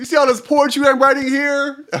You see all this poetry I'm writing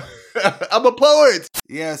here? I'm a poet.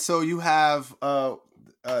 Yeah, so you have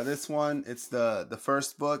this one. It's the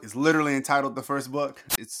first book. It's literally entitled The First Book.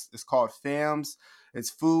 It's called FAMS. It's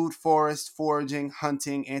Food, Forest, Foraging,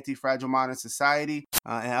 Hunting, Anti-Fragile Modern Society.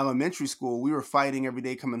 In elementary school, we were fighting every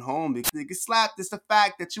day coming home because they get slapped. It's the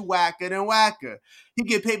fact that you whacker than whacker. He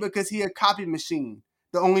get paper because he a copy machine.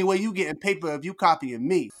 The only way you getting paper if you copying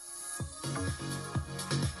me.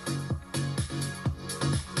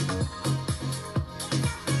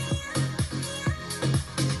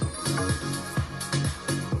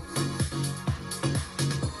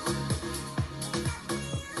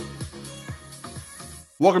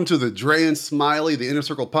 Welcome to the Dre and Smiley, the Inner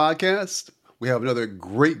Circle Podcast. We have another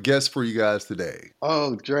great guest for you guys today.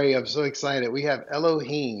 Oh, Dre, I'm so excited. We have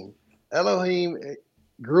Elohim. Elohim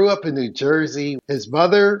grew up in New Jersey. His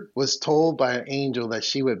mother was told by an angel that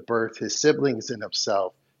she would birth his siblings and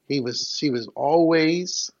himself. She was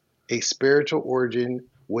always a spiritual origin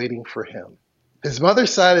waiting for him. His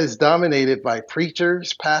mother's side is dominated by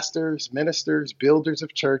preachers, pastors, ministers, builders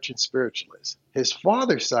of church, and spiritualists. His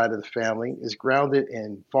father's side of the family is grounded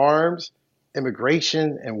in farms,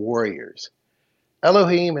 immigration, and warriors.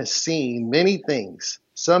 Elohim has seen many things.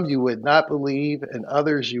 Some you would not believe, and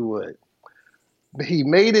others you would. But he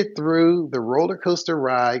made it through the roller coaster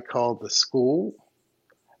ride called the school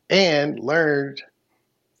and learned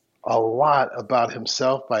a lot about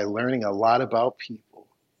himself by learning a lot about people.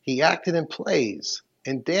 He acted in plays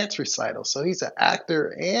and dance recitals, so he's an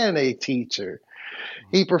actor and a teacher.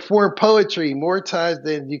 He performed poetry more times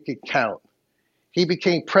than you could count. He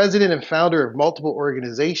became president and founder of multiple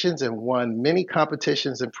organizations and won many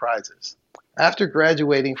competitions and prizes. After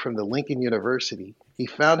graduating from the Lincoln University, he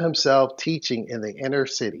found himself teaching in the inner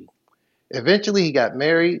city. Eventually, he got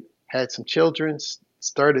married, had some children,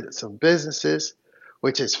 started some businesses,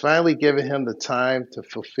 which has finally given him the time to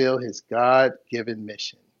fulfill his God-given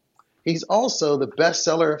mission. He's also the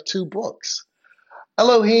bestseller of 2 books.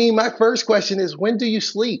 Elohim, my first question is, when do you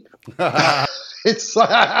sleep? It's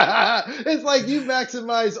like you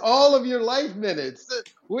maximize all of your life minutes.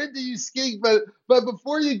 When do you sleep? But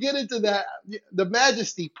before you get into that, the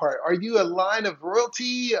Majesty part, are you a line of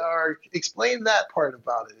royalty? Or explain that part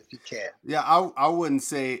about it if you can. Yeah, I wouldn't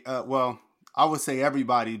say, I would say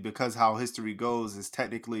everybody, because how history goes is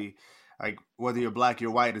technically, like, whether you're black,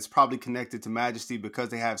 you're white, it's probably connected to Majesty because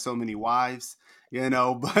they have so many wives, you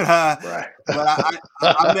know. But Right.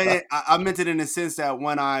 but I meant it in the sense that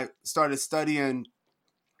when I started studying,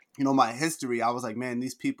 you know, my history, I was like, man,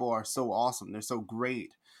 these people are so awesome. They're so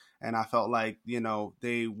great. And I felt like, you know,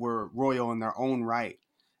 they were royal in their own right.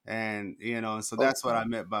 And, you know, and so that's what I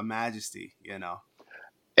meant by Majesty, you know.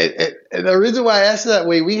 And the reason why I asked that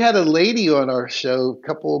way, we had a lady on our show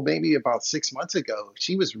maybe about 6 months ago.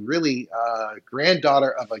 She was really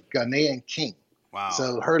granddaughter of a Ghanaian king. Wow.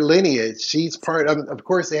 So her lineage, she's part of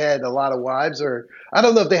course, they had a lot of wives, or I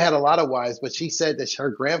don't know if they had a lot of wives, but she said that her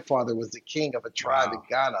grandfather was the king of a tribe in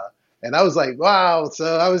Ghana. And I was like, wow.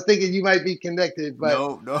 So I was thinking you might be connected,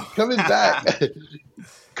 but no. coming back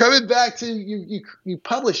to you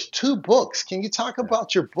published 2 books. Can you talk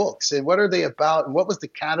about your books and what are they about? And what was the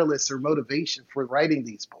catalyst or motivation for writing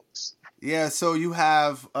these books? Yeah, so you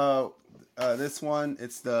have this one.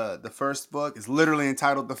 It's the first book. It's literally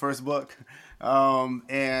entitled The First Book.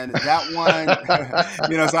 And that one,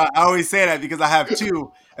 you know, so I always say that because I have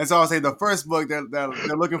 2. And so I'll say the first book, they're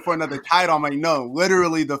looking for another title. I'm like, no,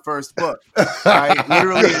 literally the first book. Right?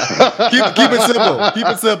 Literally. Keep it simple. Keep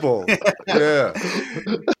it simple. Yeah.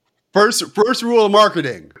 First rule of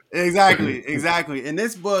marketing. Exactly. In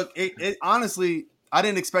this book, it honestly, I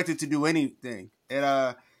didn't expect it to do anything.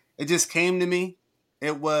 It just came to me.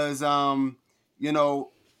 It was, you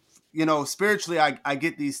know, spiritually, I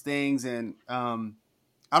get these things, and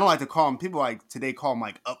I don't like to call them. People like today call them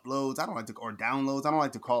like uploads. Or downloads. I don't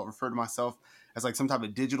like to refer to myself as like some type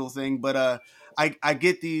of digital thing. But I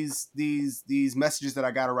get these messages that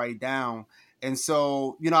I got to write down, and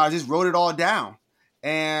so, you know, I just wrote it all down,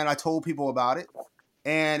 and I told people about it,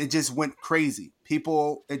 and it just went crazy.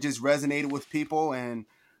 It just resonated with people, and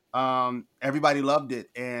everybody loved it,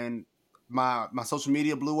 and my social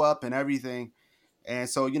media blew up and everything. And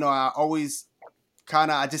so, you know, I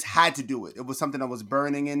just had to do it. It was something that was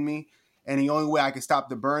burning in me. And the only way I could stop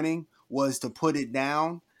the burning was to put it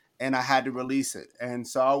down, and I had to release it. And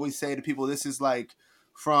so I always say to people, this is like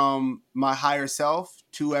from my higher self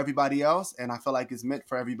to everybody else. And I feel like it's meant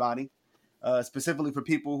for everybody, specifically for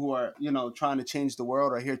people who are, you know, trying to change the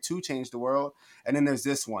world or here to change the world. And then there's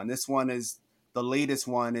this one. This one is the latest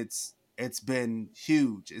one. It's been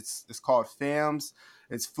huge. It's called FAMS.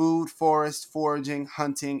 It's Food, Forest, Foraging,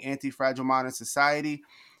 Hunting, Anti-Fragile Modern Society.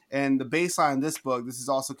 And the baseline of this book, this is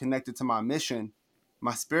also connected to my mission,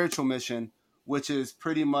 my spiritual mission, which is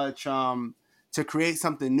pretty much to create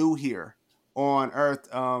something new here on earth.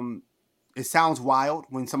 It sounds wild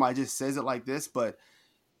when somebody just says it like this, but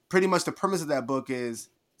pretty much the premise of that book is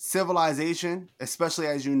civilization, especially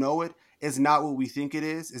as you know it, is not what we think it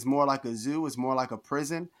is. It's more like a zoo. It's more like a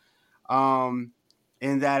prison. And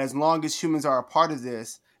that as long as humans are a part of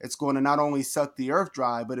this, it's going to not only suck the earth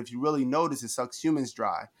dry, but if you really notice, it sucks humans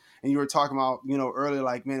dry. And you were talking about, earlier,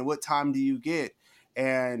 like, man, what time do you get?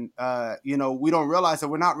 And, we don't realize that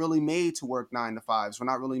we're not really made to work 9 to 5s. We're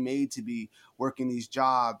not really made to be working these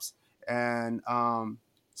jobs. And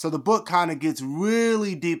so the book kind of gets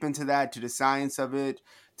really deep into that, to the science of it,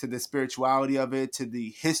 to the spirituality of it, to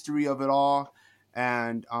the history of it all.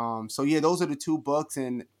 And those are the 2 books,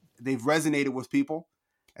 and they've resonated with people.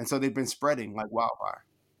 And so they've been spreading like wildfire.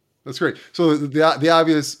 That's great. So the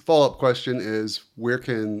obvious follow-up question is, where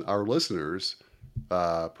can our listeners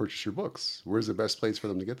purchase your books? Where's the best place for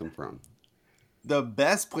them to get them from? The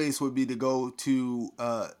best place would be to go to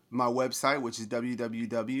my website, which is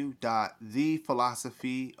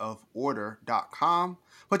www.thephilosophyoforder.com.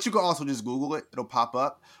 But you can also just Google it. It'll pop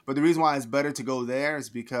up. But the reason why it's better to go there is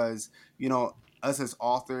because, us as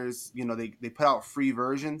authors, they put out free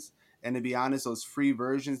versions. And to be honest, those free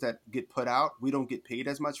versions that get put out, we don't get paid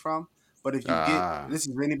as much from. But if you this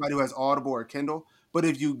is for anybody who has Audible or Kindle, but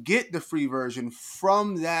if you get the free version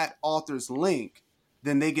from that author's link,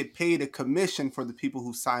 then they get paid a commission for the people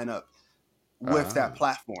who sign up with that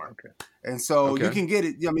platform. Okay. And so you can get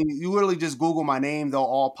it. I mean, you literally just Google my name, they'll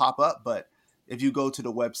all pop up. But if you go to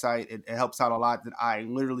the website, it helps out a lot that I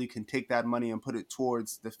literally can take that money and put it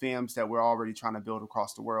towards the FAMs that we're already trying to build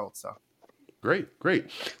across the world. So. Great.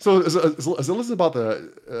 So as I listen about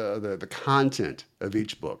the content of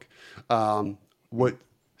each book, what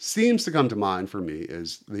seems to come to mind for me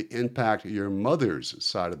is the impact your mother's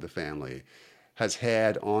side of the family has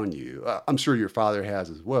had on you. I'm sure your father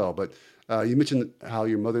has as well, but you mentioned how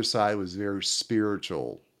your mother's side was very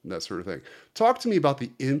spiritual, that sort of thing. Talk to me about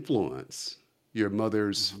the influence your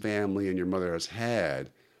mother's family and your mother has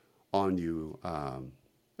had on you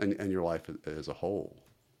and your life as a whole.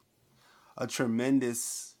 A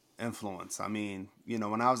tremendous influence. I mean,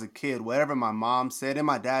 when I was a kid, whatever my mom said, and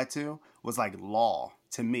my dad too, was like law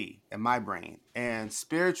to me in my brain. And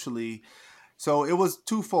spiritually, so it was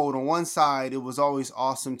twofold. On one side, it was always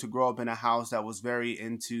awesome to grow up in a house that was very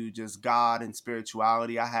into just God and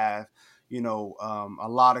spirituality. I have, a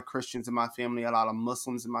lot of Christians in my family, a lot of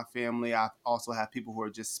Muslims in my family. I also have people who are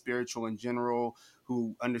just spiritual in general,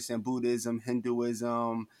 who understand Buddhism,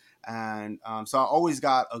 Hinduism. And so I always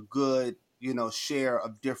got a good, share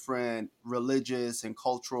of different religious and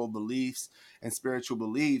cultural beliefs and spiritual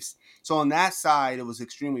beliefs. So on that side, it was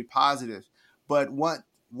extremely positive. But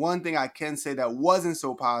one thing I can say that wasn't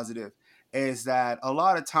so positive is that a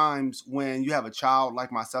lot of times when you have a child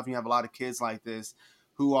like myself, and you have a lot of kids like this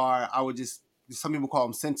who are, some people call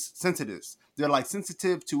them sensitives. They're like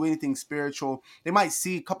sensitive to anything spiritual. They might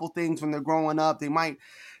see a couple things when they're growing up. They might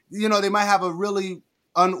have a really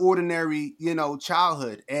unordinary,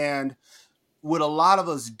 childhood. And what a lot of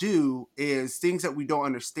us do is things that we don't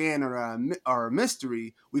understand or are a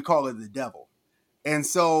mystery, we call it the devil. And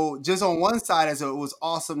so just on one side, as it was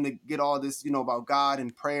awesome to get all this, about God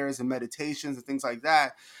and prayers and meditations and things like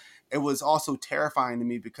that, it was also terrifying to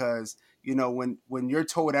me because, when you're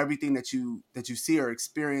told everything that you see or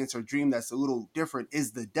experience or dream that's a little different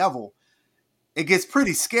is the devil, it gets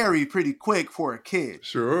pretty scary pretty quick for a kid.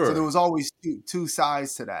 Sure. So there was always two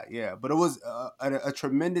sides to that. Yeah. But it was a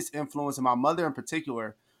tremendous influence. And my mother in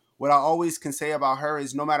particular, what I always can say about her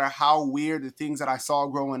is no matter how weird the things that I saw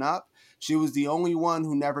growing up, she was the only one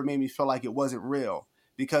who never made me feel like it wasn't real.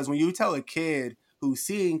 Because when you tell a kid who's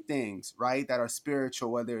seeing things, right, that are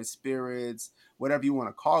spiritual, whether it's spirits, whatever you want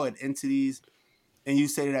to call it, entities, and you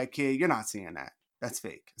say to that kid, you're not seeing that. That's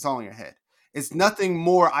fake. It's all in your head. It's nothing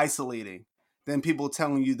more isolating than people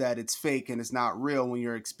telling you that it's fake and it's not real when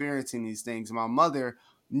you're experiencing these things. And my mother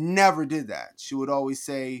never did that. She would always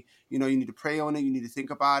say, you need to pray on it. You need to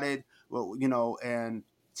think about it. Well, and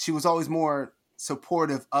she was always more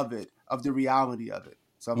supportive of it, of the reality of it.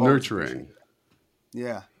 So nurturing.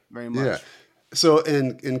 Yeah, very much. Yeah. So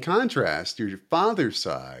in contrast, your father's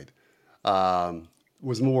side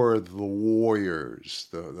was more the warriors,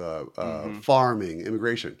 the farming,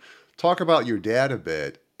 immigration. Talk about your dad a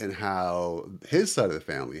bit and how his side of the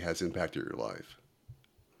family has impacted your life.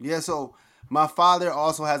 Yeah, so my father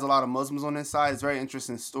also has a lot of Muslims on his side. It's a very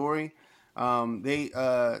interesting story.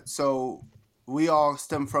 So we all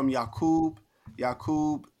stem from Yaqub.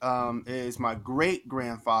 Yaqub is my great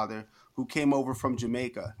grandfather, who came over from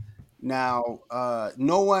Jamaica. Now,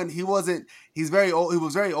 he's very old. He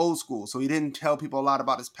was very old school. So he didn't tell people a lot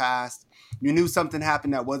about his past. You knew something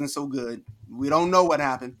happened that wasn't so good. We don't know what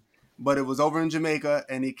happened, but it was over in Jamaica,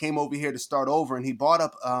 and he came over here to start over, and he bought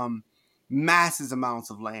up massive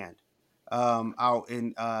amounts of land out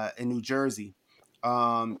in New Jersey.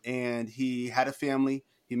 And he had a family.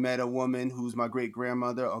 He met a woman who's my great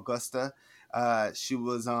grandmother, Augusta. She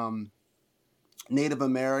was Native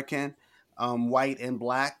American, white and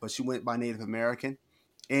black, but she went by Native American.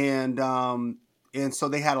 And so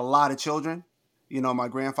they had a lot of children, my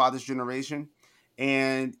grandfather's generation.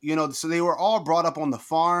 And, so they were all brought up on the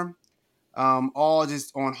farm, all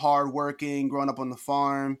just on hard working, growing up on the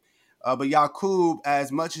farm. But Yaqub,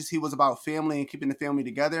 as much as he was about family and keeping the family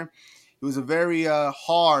together, he was a very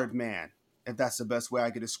hard man, if that's the best way I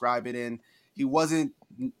could describe it. And he wasn't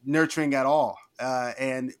nurturing at all.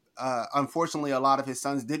 And unfortunately, a lot of his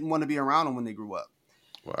sons didn't want to be around him when they grew up.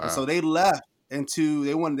 Wow. And so they left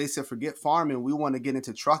they said, forget farming. We want to get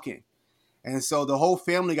into trucking. And so the whole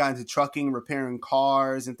family got into trucking, repairing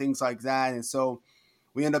cars and things like that. And so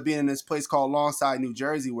we ended up being in this place called Longside, New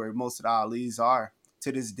Jersey, where most of the Alis are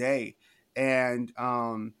to this day. And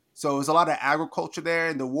so there's a lot of agriculture there.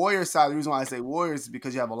 And the warrior side, the reason why I say warriors is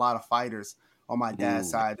because you have a lot of fighters on my dad's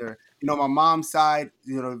side. They're, my mom's side,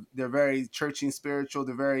 they're very churchy and spiritual.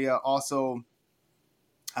 They're very also,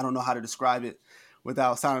 I don't know how to describe it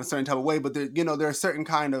without sounding a certain type of way, but they're a certain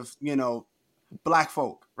kind of, black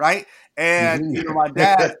folk, right? And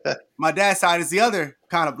my dad's side is the other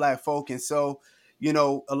kind of black folk, and so a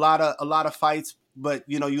lot of fights, but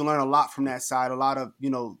you learn a lot from that side, a lot of a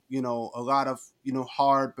lot of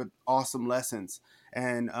hard but awesome lessons.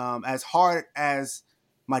 And as hard as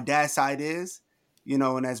my dad's side is,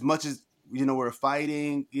 and as much as we're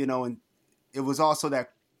fighting, and it was also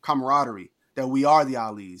that camaraderie that we are the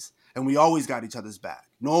Alis and we always got each other's back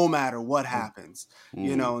no matter what happens,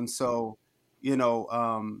 and so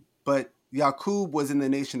but Yaqub was in the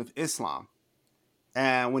Nation of Islam,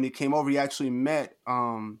 and when he came over, he actually met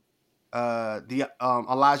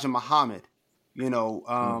Elijah Muhammad,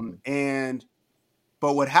 and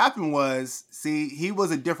but what happened was, he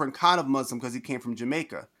was a different kind of Muslim because he came from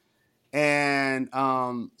Jamaica, and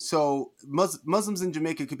so Muslims in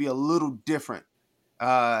Jamaica could be a little different,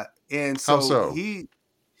 and so,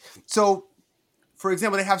 so for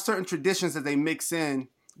example, they have certain traditions that they mix in.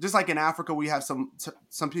 Just like in Africa, we have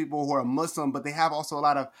some people who are Muslim, but they have also a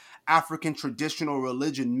lot of African traditional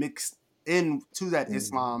religion mixed into that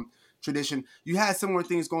Islam tradition. You had similar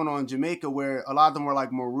things going on in Jamaica where a lot of them were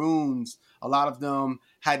like Maroons. A lot of them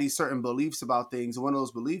had these certain beliefs about things. And one of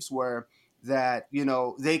those beliefs were that,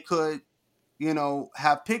 they could,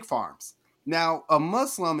 have pig farms. Now, a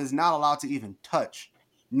Muslim is not allowed to even touch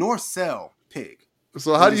nor sell pig.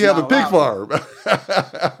 So how do you have a pig farm?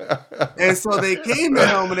 And so they came to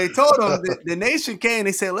him and they told him, the nation came,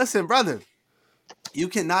 they said, listen, brother, you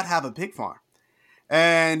cannot have a pig farm.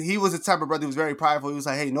 And he was the type of brother who was very prideful. He was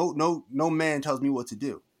like, hey, no man tells me what to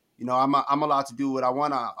do. I'm allowed to do what I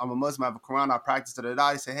want. I'm a Muslim, I have a Quran, I practice it.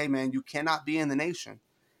 He said, hey man, you cannot be in the nation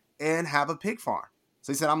and have a pig farm.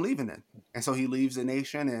 So he said, I'm leaving then. And so he leaves the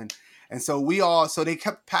nation. And so they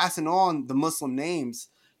kept passing on the Muslim names,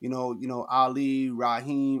 Ali,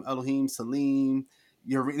 Rahim, Elohim, Salim.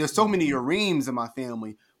 There's so many Ureems in my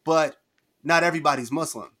family, but not everybody's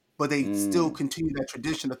Muslim. But they still continue that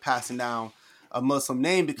tradition of passing down a Muslim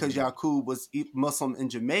name because Yaqub was Muslim in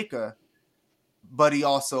Jamaica, but he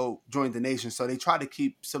also joined the nation. So they try to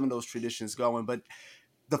keep some of those traditions going. But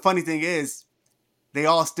the funny thing is, they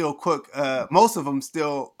all still cook. Most of them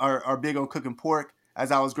still are big on cooking pork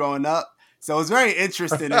as I was growing up. So it's very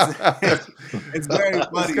interesting. It's very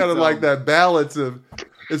funny. It's kind of like that balance of,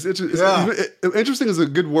 it's interesting is a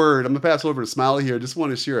good word. I'm going to pass it over to Smiley here. I just want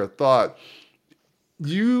to share a thought.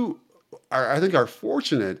 You I think are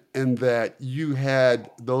fortunate in that you had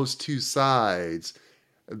those two sides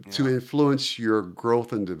to influence your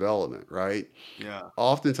growth and development, right? Yeah.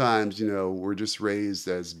 Oftentimes, we're just raised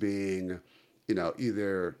as being,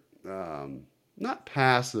 either not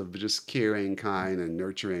passive, but just caring, kind, and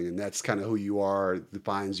nurturing. And that's kind of who you are,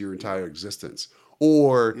 defines your entire existence.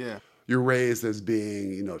 Or you're raised as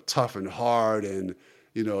being, tough and hard and,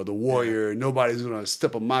 the warrior. Nobody's going to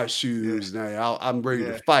step on my shoes. Now I'm ready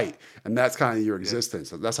to fight. And that's kind of your existence.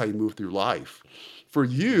 That's how you move through life. For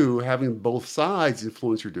you, having both sides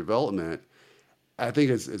influence your development, I think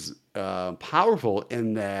is powerful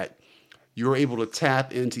in that you're able to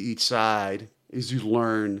tap into each side as you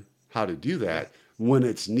learn how to do that when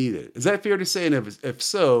it's needed. Is that fair to say? And if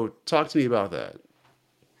so, talk to me about that.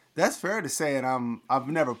 That's fair to say, and I've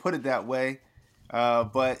never put it that way.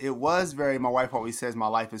 But it was very. My wife always says my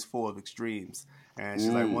life is full of extremes, and she's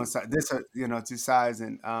like one side, this, two sides,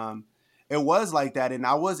 and it was like that, and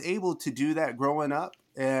I was able to do that growing up,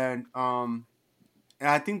 and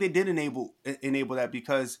I think they did enable that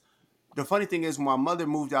because the funny thing is, when my mother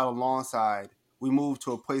moved out alongside, we moved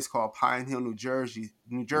to a place called Pine Hill, New Jersey.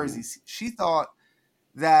 She thought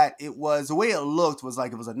that it was the way it looked was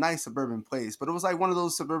like it was a nice suburban place, but it was like one of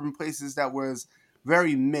those suburban places that was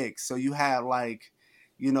very mixed. So you had like,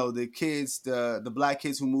 the kids, the black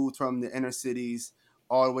kids who moved from the inner cities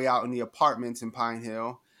all the way out in the apartments in Pine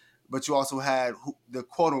Hill, but you also had the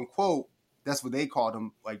quote unquote, that's what they called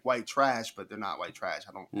them, like white trash, but they're not white trash.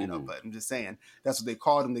 I don't, but I'm just saying that's what they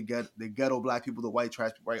called them. The ghetto black people, the white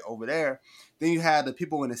trash people right over there. Then you had the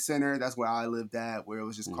people in the center. That's where I lived at, where it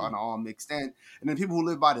was just kind of all mixed in. And then people who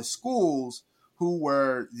lived by the schools, who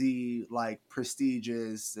were the like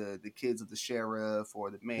prestigious, the kids of the sheriff or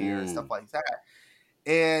the mayor and stuff like that.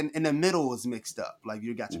 And in the middle was mixed up. Like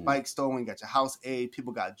you got your bike stolen, you got your house ate,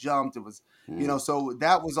 people got jumped. It was, so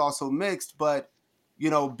that was also mixed. But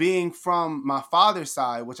being from my father's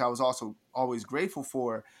side, which I was also always grateful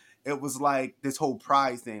for, it was like this whole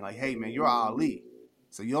pride thing. Like, hey, man, you're Ali.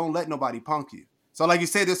 So you don't let nobody punk you. So like you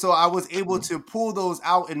said, so I was able to pull those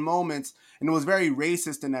out in moments. And it was very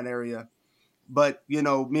racist in that area. But, me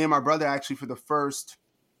and my brother actually for the first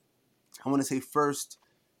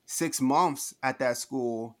 6 months at that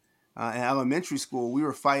school, in elementary school, we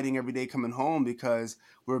were fighting every day coming home because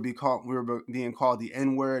we were being called the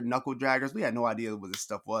N-word, knuckle draggers. We had no idea what this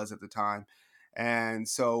stuff was at the time. And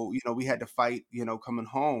so, we had to fight, coming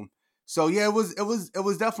home. So yeah, it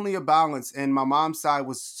was definitely a balance. And my mom's side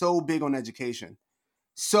was so big on education.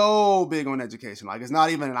 Like it's not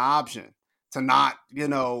even an option to not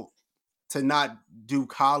do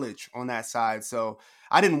college on that side. So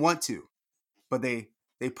I didn't want to, but they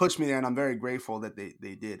pushed me there, and I'm very grateful that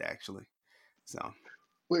they did actually. So,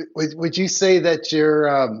 would you say that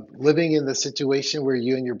you're living in the situation where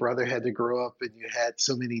you and your brother had to grow up and you had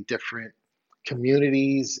so many different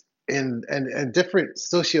communities and different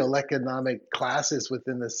socioeconomic classes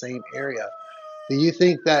within the same area? Do you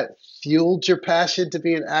think that fueled your passion to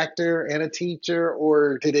be an actor and a teacher,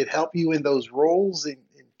 or did it help you in those roles? And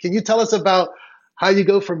can you tell us about how you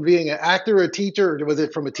go from being an actor or a teacher, or was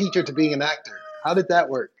it from a teacher to being an actor? How did that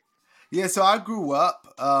work? Yeah, so I grew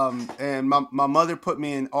up, and my mother put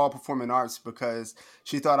me in all performing arts because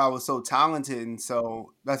she thought I was so talented, and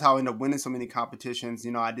so that's how I ended up winning so many competitions.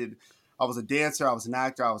 I was a dancer, I was an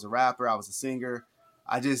actor, I was a rapper, I was a singer.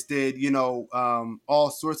 I just did, all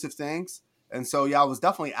sorts of things. And so, yeah, I was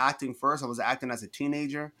definitely acting first. I was acting as a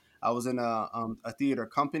teenager. I was in a theater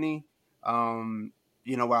company,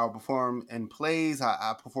 where I would perform in plays.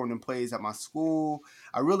 I performed in plays at my school.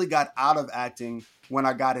 I really got out of acting when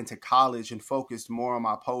I got into college and focused more on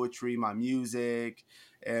my poetry, my music,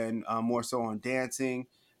 and more so on dancing,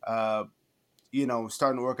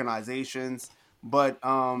 starting organizations. But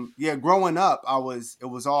yeah, growing up, it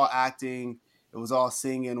was all acting. It was all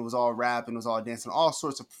singing, it was all rapping, it was all dancing, all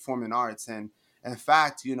sorts of performing arts. And in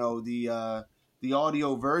fact, the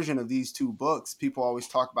audio version of these two books, people always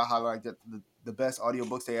talk about how like the best audio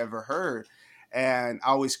books they ever heard. And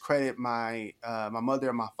I always credit my mother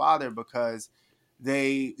and my father because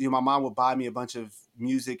my mom would buy me a bunch of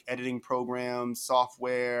music editing programs,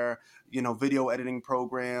 software, video editing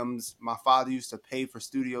programs. My father used to pay for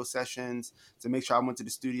studio sessions to make sure I went to the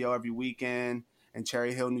studio every weekend in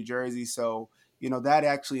Cherry Hill, New Jersey. So, that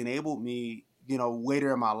actually enabled me,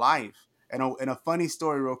 later in my life. And a funny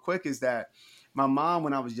story real quick is that my mom,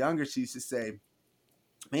 when I was younger, she used to say,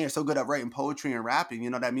 man, you're so good at writing poetry and rapping.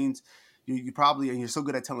 That means you probably, and you're so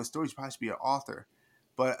good at telling stories, you probably should be an author.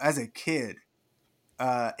 But as a kid,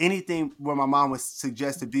 anything where my mom would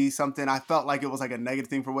suggest to be something, I felt like it was like a negative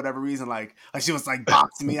thing for whatever reason. Like she was like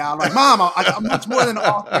boxing me out. Like, Mom, I'm much more than an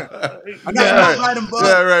author. I'm not writing books.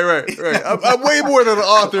 Yeah, right. I'm way more than an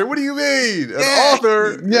author. What do you mean? An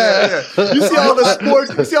author? Yeah. You see all this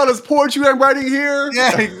poetry? You see all this poetry I'm writing here?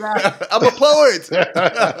 Yeah, exactly. I'm a poet.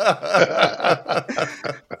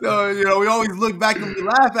 So we always look back and we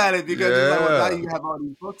laugh at it because it's like, well, now you have all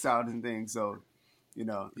these books out and things. So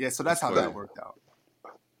so that's how that worked out.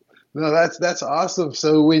 No, that's awesome.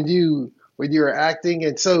 So when you were acting,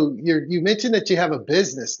 and so you mentioned that you have a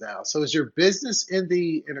business now. So is your business in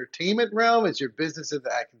the entertainment realm? Is your business in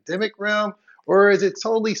the academic realm, or is it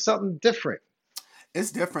totally something different?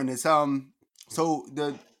 It's different. It's so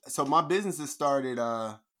my business has started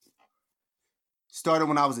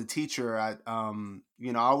when I was a teacher. I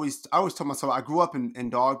always told myself I grew up in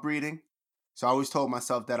dog breeding, so I always told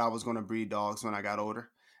myself that I was going to breed dogs when I got older.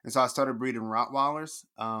 And so I started breeding Rottweilers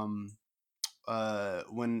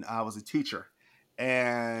when I was a teacher,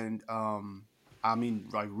 and I mean,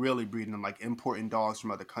 like really breeding them, like importing dogs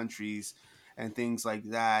from other countries and things like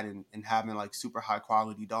that, and having like super high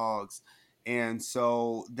quality dogs. And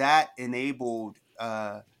so that enabled,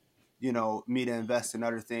 me to invest in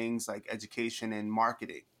other things like education and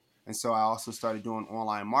marketing. And so I also started doing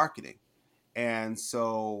online marketing. And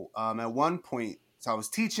so at one point, so I was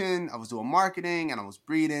teaching, I was doing marketing, and I was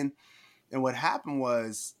breeding. And what happened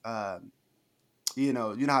was, you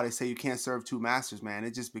know how they say you can't serve two masters, man.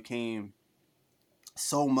 It just became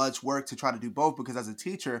so much work to try to do both, because as a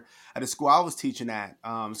teacher at the school I was teaching at,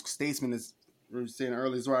 Statesman, is we were saying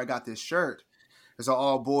earlier, is where I got this shirt. It's an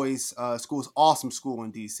all boys school. It's awesome school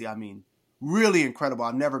in DC. I mean, really incredible.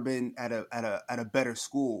 I've never been at a better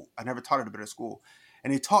school. I never taught at a better school,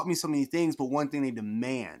 and they taught me so many things. But one thing they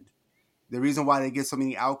demand, the reason why they get so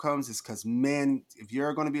many outcomes, is because, man, if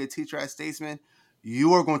you're going to be a teacher at Statesman,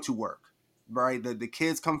 you are going to work, right? The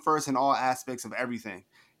kids come first in all aspects of everything,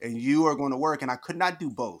 and you are going to work. And I could not do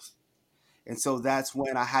both. And so that's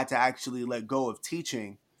when I had to actually let go of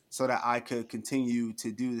teaching so that I could continue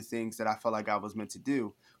to do the things that I felt like I was meant to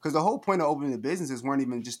do. Because the whole point of opening the businesses weren't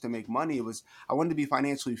even just to make money. It was, I wanted to be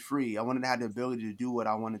financially free. I wanted to have the ability to do what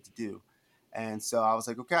I wanted to do. And so I was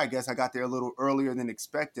like, okay, I guess I got there a little earlier than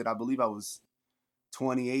expected. I believe I was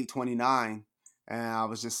 28, 29. And I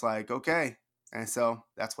was just like, okay. And so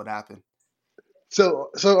that's what happened. So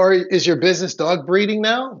is your business dog breeding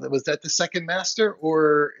now? Was that the second master,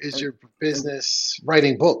 or is your business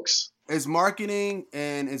writing books? It's marketing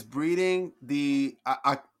and it's breeding.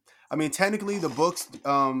 I mean, technically the books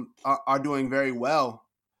are doing very well,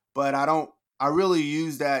 but I really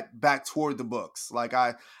use that back toward the books. Like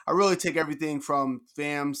I really take everything from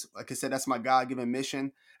FAMS. Like I said, that's my God-given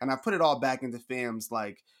mission. And I put it all back into FAMS,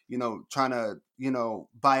 like, trying to,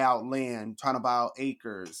 buy out land, trying to buy out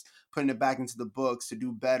acres, putting it back into the books to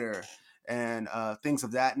do better, and things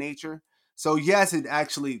of that nature. So yes, it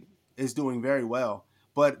actually is doing very well.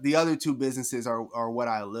 But the other two businesses are what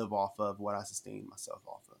I live off of, what I sustain myself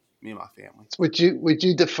off of, me and my family. Would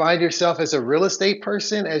you define yourself as a real estate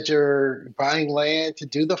person, as you're buying land to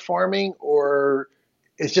do the farming, or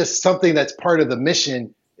it's just something that's part of the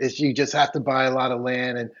mission, is you just have to buy a lot of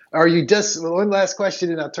land? And are you just, one last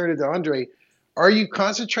question and I'll turn it to Andre, are you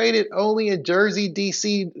concentrated only in Jersey,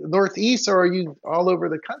 DC, Northeast, or are you all over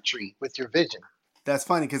the country with your vision? That's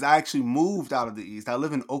funny, because I actually moved out of the East. I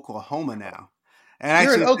live in Oklahoma now. And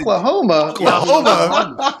you're in Oklahoma?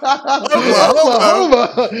 Oklahoma?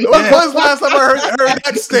 Oklahoma? When was the last time I heard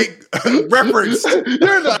that state referenced?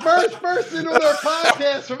 You're the first person on our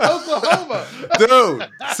podcast from Oklahoma. Dude,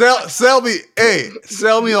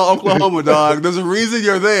 sell me on Oklahoma, dog. There's a reason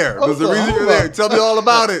you're there. Tell me all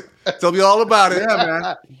about it. Yeah,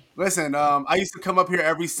 man. Listen, I used to come up here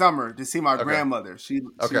every summer to see my grandmother. She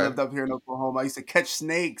lived up here in Oklahoma. I used to catch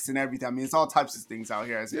snakes and everything. I mean, it's all types of things out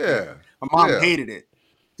here. My mom hated it.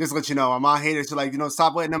 Just to let you know, my mom hated it. She's like,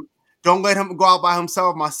 stop letting him. Don't let him go out by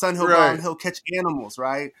himself. My son, he'll go out and he'll catch animals,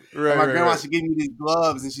 right? And my grandma, she gave me these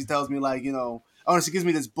gloves, and she tells me, like, she gives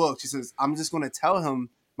me this book. She says, I'm just going to tell him,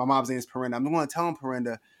 my mom's name is Perinda. I'm going to tell him,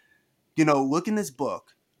 Perinda, look in this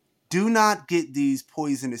book. Do not get these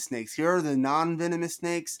poisonous snakes. Here are the non-venomous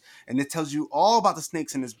snakes, and it tells you all about the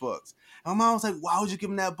snakes in this book. And my mom was like, why would you give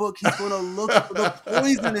him that book? He's going to look for the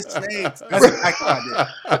poisonous snakes. That's exactly what I did.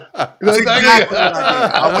 That's exactly what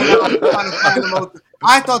I did. I went out trying to find the most.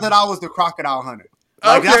 I thought that I was the crocodile hunter.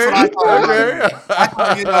 Like, that's what I thought. I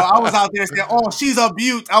thought, I was out there saying, "Oh, she's a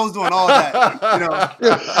beaut." I was doing all that. I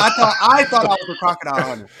thought I was a crocodile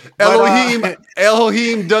hunter.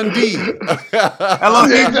 Elohim Dundee.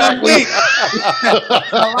 Elohim Dundee.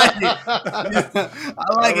 I like it.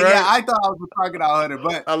 I like it. Yeah, I thought I was a crocodile hunter,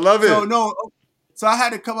 but I love it. So I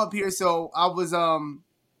had to come up here. So I was,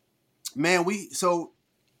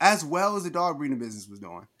 as well as the dog breeding business was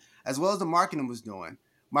doing, as well as the marketing was doing,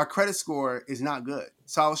 my credit score is not good.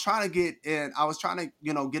 So I was trying to get in. I was trying to,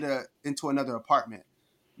 get into another apartment.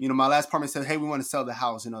 My last apartment said, hey, we want to sell the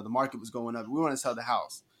house. The market was going up. We want to sell the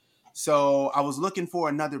house. So I was looking for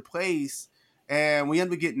another place, and we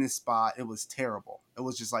ended up getting this spot. It was terrible. It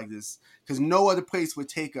was just like this, because no other place would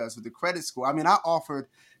take us with the credit score. I mean, I offered,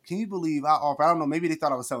 can you believe I don't know, maybe they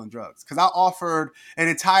thought I was selling drugs, because I offered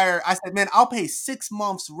I said, man, I'll pay 6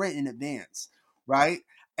 months rent in advance, right?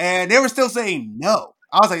 And they were still saying no.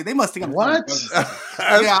 I was like, they must think I'm what?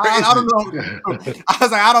 Yeah, I don't know. I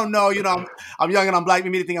was like, I don't know. I'm young and I'm black.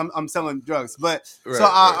 Maybe they think I'm selling drugs. But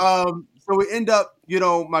so we end up.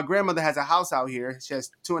 My grandmother has a house out here. She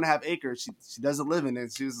has 2.5 acres. She doesn't live in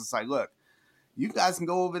it. She was just like, look, you guys can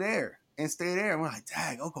go over there and stay there. And we're like,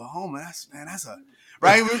 dang, Oklahoma. That's a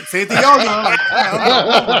right? Same thing y'all doing. Like,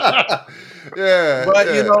 yeah. but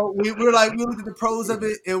yeah. you know, we looked at the pros of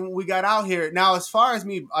it, and we got out here. Now, as far as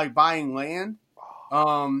me like buying land,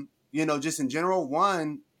 you know, just in general,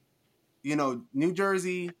 you know, New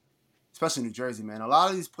Jersey, especially New Jersey, man, a lot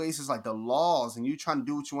of these places, like the laws, and you trying to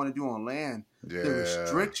do what you want to do on land, the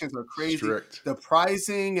restrictions are crazy. Strict. The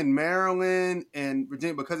pricing in Maryland and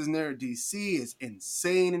Virginia, because it's near DC, is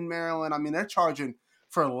insane in Maryland. I mean, they're charging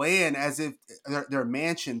for land as if they're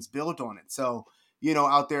mansions built on it. So, you know,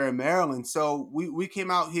 out there in Maryland. So we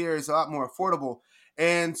came out here, it's a lot more affordable.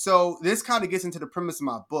 And so this kind of gets into the premise of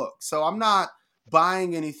my book. So I'm not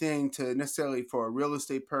buying anything to necessarily for a real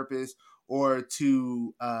estate purpose or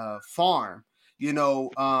to farm. You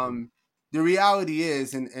know, the reality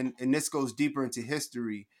is, and this goes deeper into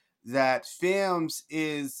history, that FAMS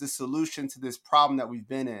is the solution to this problem that we've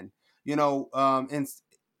been in. You know, and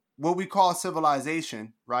what we call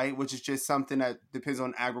civilization, right, which is just something that depends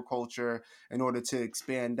on agriculture in order to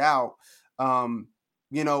expand out,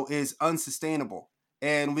 you know, is unsustainable.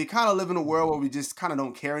 And we kind of live in a world where we just kind of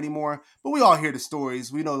don't care anymore. But we all hear the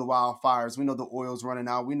stories. We know the wildfires. We know the oil's running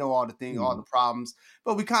out. We know all the things, all the problems.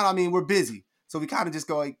 But we kind of, I mean, we're busy. So we kind of just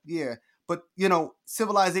go like, yeah. But, you know,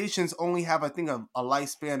 civilizations only have, I think, a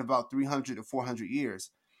lifespan of about 300 to 400 years.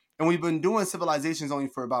 And we've been doing civilizations only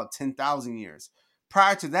for about 10,000 years.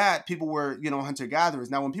 Prior to that, people were, you know, hunter-gatherers.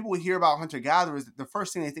 Now, when people hear about hunter-gatherers, the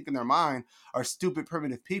first thing they think in their mind are stupid,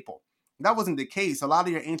 primitive people. That wasn't the case. A lot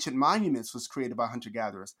of your ancient monuments was created by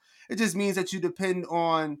hunter-gatherers. It just means that you depend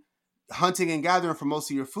on hunting and gathering for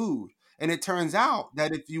most of your food. And it turns out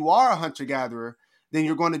that if you are a hunter-gatherer, then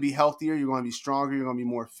you're going to be healthier, you're going to be stronger, you're going to be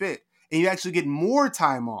more fit. And you actually get more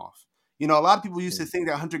time off. You know, a lot of people used to think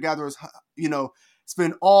that hunter-gatherers, you know,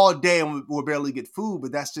 spend all day and will barely get food,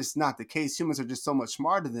 but that's just not the case. Humans are just so much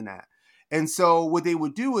smarter than that. And so what they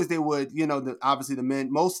would do is they would, you know, obviously the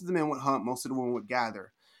men, most of the men would hunt, most of the women would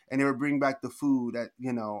gather. And they would bring back the food that,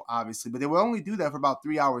 you know, obviously. But they would only do that for about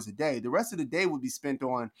 3 hours a day. The rest of the day would be spent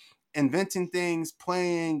on inventing things,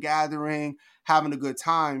 playing, gathering, having a good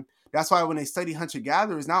time. That's why when they study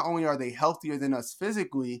hunter-gatherers, not only are they healthier than us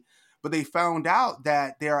physically, but they found out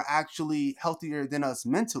that they are actually healthier than us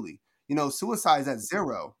mentally. You know, suicide is at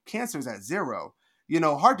 0. Cancer is at 0. You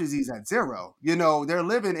know, heart disease at 0. You know, they're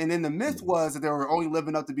living. And then the myth was that they were only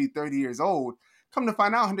living up to be 30 years old. Come to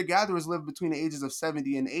find out, hunter-gatherers live between the ages of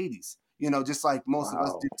 70 and 80s, you know, just like most of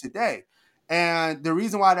us do today. And the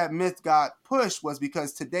reason why that myth got pushed was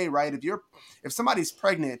because today, right, if somebody's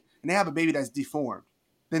pregnant and they have a baby that's deformed,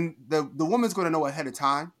 then the woman's going to know ahead of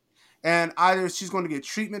time. And either she's going to get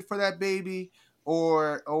treatment for that baby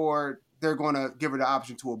or they're going to give her the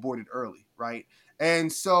option to abort it early, right?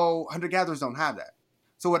 And so hunter-gatherers don't have that.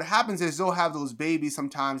 So what happens is they'll have those babies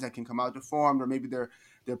sometimes that can come out deformed, or maybe they're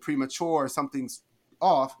premature or something's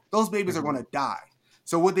off. Those babies are going to die.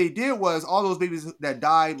 So what they did was all those babies that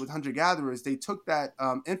died with hunter-gatherers, they took that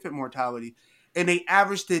infant mortality and they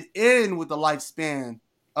averaged it in with the lifespan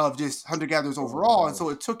of just hunter-gatherers overall. And so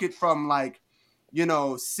it took it from like, you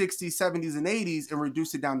know, 60s, 70s, and 80s and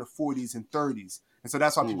reduced it down to 40s and 30s. And so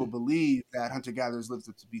that's why people believe that hunter-gatherers lived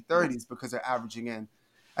up to be 30s because they're averaging in.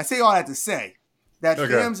 I say all that to say that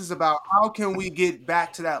FAMS is about how can we get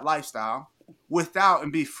back to that lifestyle without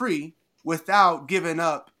and be free without giving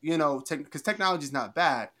up, you know, because technology is not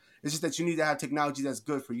bad. It's just that you need to have technology that's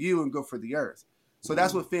good for you and good for the earth. So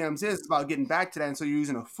that's what FAMS is. It's about getting back to that. And so you're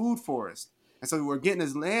using a food forest. And so we're getting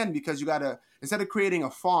this land because you got to, instead of creating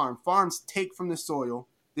a farm, farms take from the soil,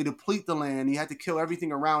 they deplete the land. You have to kill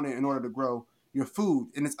everything around it in order to grow your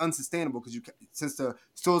food. And it's unsustainable because since the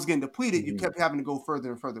soil's getting depleted, you kept having to go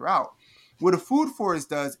further and further out. What a food forest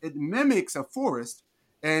does, it mimics a forest.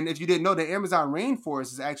 And if you didn't know, the Amazon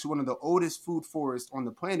rainforest is actually one of the oldest food forests on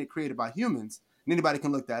the planet created by humans. And anybody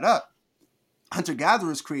can look that up.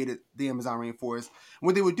 Hunter-gatherers created the Amazon rainforest. And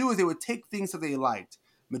what they would do is they would take things that they liked.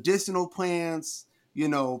 Medicinal plants, you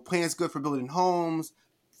know, plants good for building homes,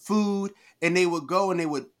 food. And they would go and they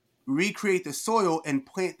would recreate the soil and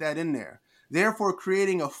plant that in there. Therefore,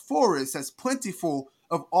 creating a forest that's plentiful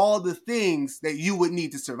of all the things that you would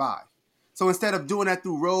need to survive. So instead of doing that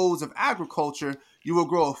through roads of agriculture, you will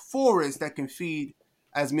grow a forest that can feed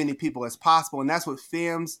as many people as possible. And that's what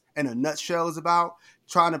FAMS in a nutshell is about,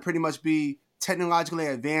 trying to pretty much be technologically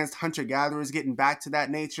advanced hunter-gatherers, getting back to that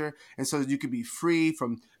nature. And so that you could be free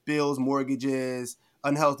from bills, mortgages,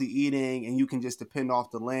 unhealthy eating, and you can just depend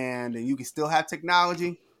off the land and you can still have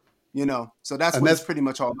technology, you know. So that's it's pretty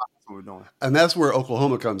much all about what we're doing. And that's where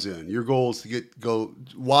Oklahoma comes in. Your goal is to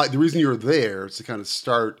why the reason you're there is to kind of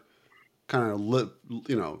start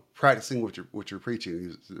practicing what you're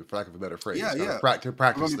preaching, for lack of a better phrase. Yeah. To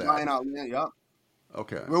practice that. Out, yeah.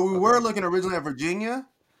 Okay. Well, we were looking originally at Virginia,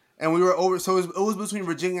 and we were over. So it was between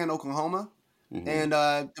Virginia and Oklahoma, and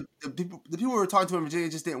the people we were talking to in Virginia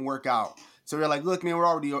just didn't work out. So we were like, look, man, we're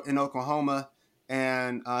already in Oklahoma,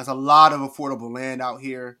 and there's a lot of affordable land out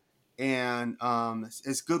here, and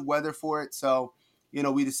it's good weather for it. So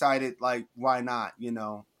we decided, like, why not?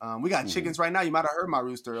 We got chickens right now. You might have heard my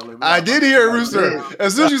rooster earlier. I did hear a rooster.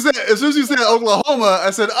 As soon as you said Oklahoma, I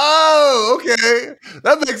said, "Oh, okay,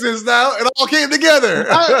 that makes sense now." It all came together.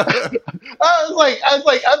 I was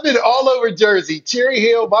like, I've been all over Jersey, Cherry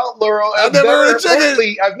Hill, Mount Laurel. I've never heard of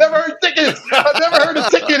chickens. I've never heard chickens. I've never heard of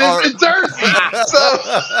chicken in Jersey. So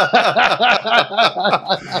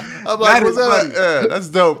I'm like, what's that? Yeah, that's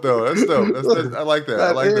dope, though. That's dope. I like that.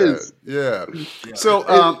 I like that. Yeah. So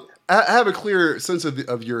I have a clear sense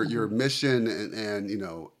of your mission, and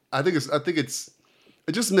I think it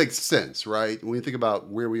just makes sense, right? When you think about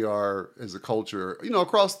where we are as a culture,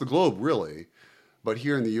 across the globe, really, but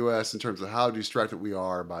here in the U.S. in terms of how distracted we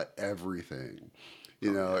are by everything.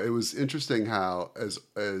 It was interesting how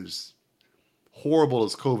as horrible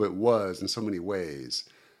as COVID was in so many ways,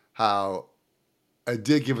 how it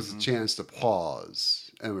did give us a chance to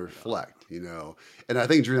pause and reflect. And I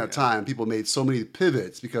think during that time, people made so many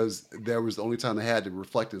pivots because there was the only time they had to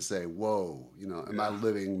reflect and say, whoa, am I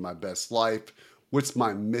living my best life? What's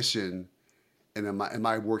my mission? And am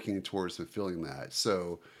I working towards fulfilling that?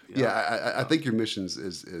 So I think your mission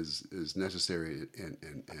is necessary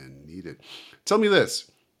and needed. Tell me this,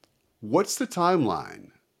 what's the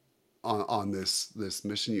timeline on this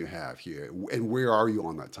mission you have here? And where are you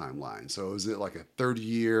on that timeline? So is it like a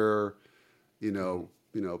 30-year,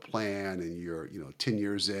 plan, and you're 10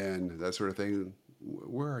 years in, that sort of thing?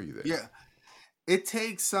 Where are you there? Yeah, it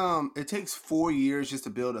takes 4 years just to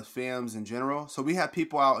build a FAMS in general. So we have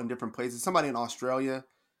people out in different places. Somebody in Australia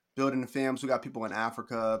building the FAMS. We got people in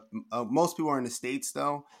Africa. Most people are in the States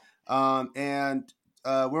though, and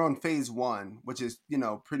we're on phase 1, which is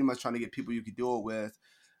pretty much trying to get people you could do it with.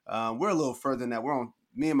 We're a little further than that.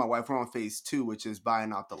 Me and my wife, we're on phase 2, which is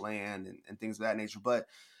buying out the land and things of that nature. But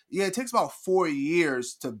yeah, it takes about 4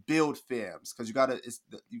 years to build FAMS because you got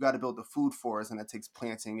to build the food forest, and that takes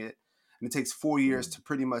planting it, and it takes 4 years to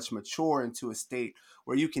pretty much mature into a state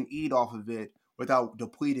where you can eat off of it without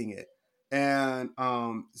depleting it. And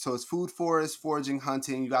so it's food forest, foraging,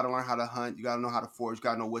 hunting. You got to learn how to hunt. You got to know how to forage. You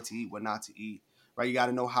got to know what to eat, what not to eat. Right, you got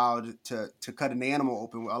to know how to cut an animal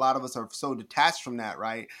open. A lot of us are so detached from that,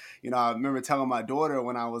 right? I remember telling my daughter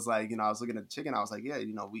when I was like, I was looking at the chicken, I was like, yeah,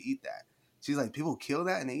 we eat that. She's like, people kill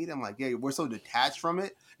that and they eat it? I'm like, yeah, we're so detached from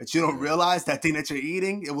it that you don't realize that thing that you're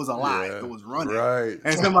eating, it was alive. It was running. Right.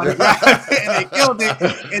 And somebody grabbed it and they killed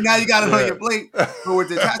it. And now you got it on your plate. But we're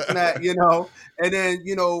detached from that, And then,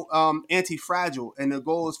 anti-fragile. And the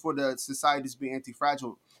goal is for the societies to be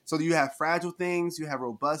anti-fragile. So you have fragile things, you have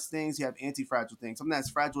robust things, you have anti-fragile things. Something that's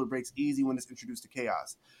fragile, it breaks easy when it's introduced to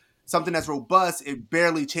chaos. Something that's robust, it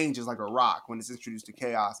barely changes like a rock when it's introduced to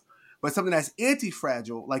chaos. But something that's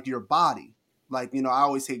anti-fragile, like your body, like, I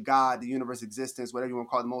always say God, the universe, existence, whatever you want to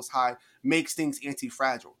call it, the Most High, makes things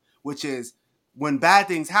anti-fragile, which is when bad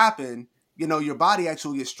things happen, your body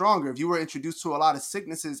actually gets stronger. If you were introduced to a lot of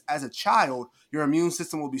sicknesses as a child, your immune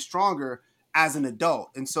system will be stronger as an adult.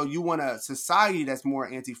 And so you want a society that's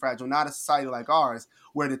more anti-fragile, not a society like ours,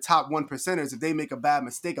 where the top 1%ers, if they make a bad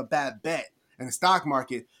mistake, a bad bet in the stock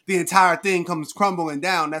market, the entire thing comes crumbling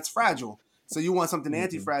down. That's fragile. So you want something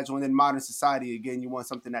anti-fragile. And then modern society, again, you want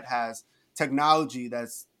something that has technology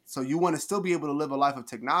so you want to still be able to live a life of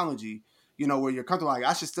technology, where you're comfortable. Like,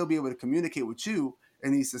 I should still be able to communicate with you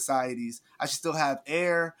in these societies. I should still have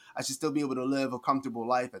air. I should still be able to live a comfortable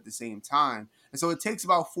life at the same time. And so it takes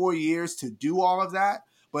about 4 years to do all of that,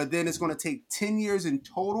 but then it's going to take 10 years in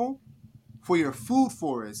total for your food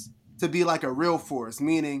forest to be like a real forest,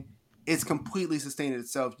 meaning it's completely sustained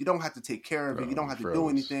itself. You don't have to take care of it. You don't have to do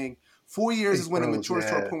anything. 4 years is when it matures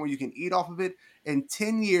to a point where you can eat off of it. And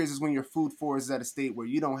 10 years is when your food forest is at a state where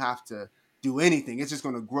you don't have to do anything. It's just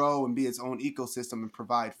going to grow and be its own ecosystem and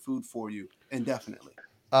provide food for you indefinitely.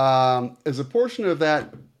 Is a portion of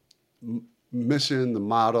that mission, the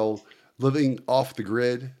model, living off the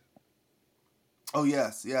grid? Oh,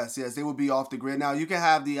 yes. They will be off the grid. Now, you can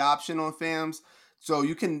have the option on FAMS. So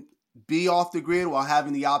you can be off the grid while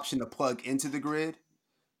having the option to plug into the grid.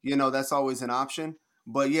 That's always an option.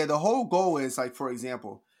 But yeah, the whole goal is, like, for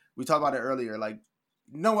example, we talked about it earlier, like,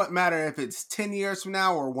 what matter if it's 10 years from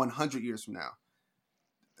now or 100 years from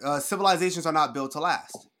now. Civilizations are not built to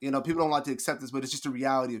last. People don't like to accept this, but it's just a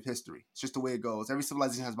reality of history. It's just the way it goes. Every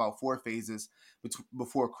civilization has about 4 phases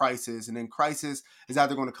before crisis. And then crisis is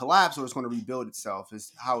either going to collapse or it's going to rebuild itself,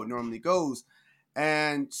 is how it normally goes.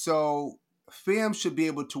 And so fam should be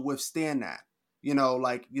able to withstand that. A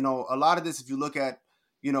lot of this, if you look at,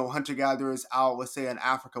 hunter gatherers out, let's say in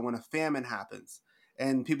Africa, when a famine happens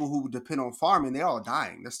and people who depend on farming, they're all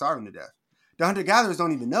dying. They're starving to death. The hunter gatherers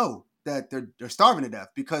don't even know that they're starving to death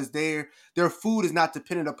because their food is not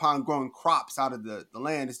dependent upon growing crops out of the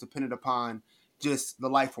land. It's dependent upon just the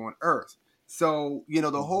life on earth. So,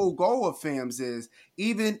 the whole goal of FAMs is,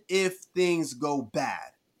 even if things go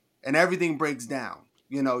bad and everything breaks down,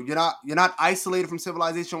 you're not isolated from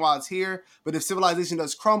civilization while it's here, but if civilization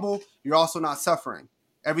does crumble, you're also not suffering.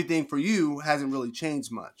 Everything for you hasn't really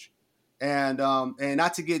changed much. And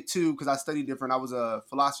not to get too, because I studied different, I was a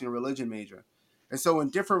philosophy and religion major. And so in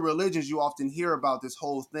different religions, you often hear about this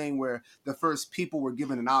whole thing where the first people were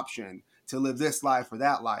given an option to live this life or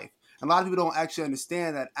that life. And a lot of people don't actually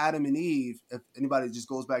understand that Adam and Eve, if anybody just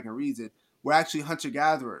goes back and reads it, were actually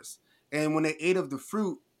hunter-gatherers. And when they ate of the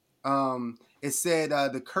fruit, it said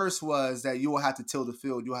the curse was that you will have to till the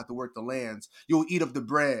field, you'll have to work the lands, you'll eat of the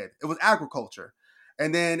bread. It was agriculture.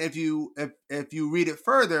 And then if you read it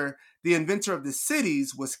further, the inventor of the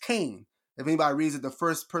cities was Cain. If anybody reads it, the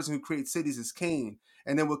first person who creates cities is Cain.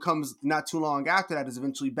 And then what comes not too long after that is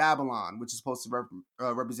eventually Babylon, which is supposed to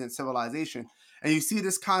represent civilization. And you see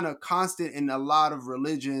this kind of constant in a lot of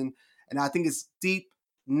religion. And I think it's deep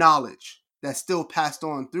knowledge that's still passed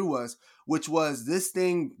on through us, which was this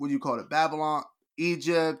thing, what do you call it? Babylon,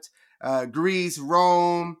 Egypt, Greece,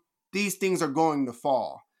 Rome. These things are going to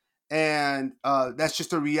fall. And that's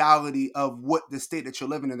just a reality of what the state that you're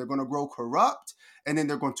living in. They're going to grow corrupt, and then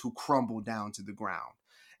they're going to crumble down to the ground.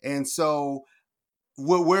 And so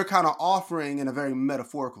what we're kind of offering, in a very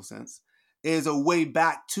metaphorical sense, is a way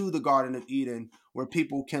back to the Garden of Eden where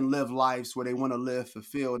people can live lives where they want to live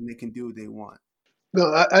fulfilled and they can do what they want. No,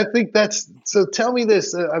 I think that's so. Tell me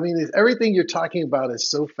this. Everything you're talking about is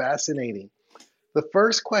so fascinating. The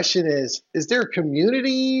first question is there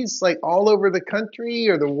communities like all over the country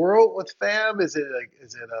or the world with fam? Is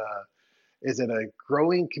it a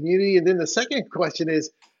growing community? And then the second question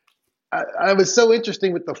is, I was so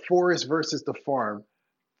interesting with the forest versus the farm.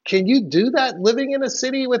 Can you do that living in a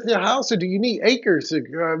city with your house, or do you need acres?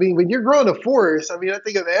 When you're growing a forest, I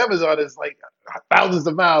think of the Amazon as like thousands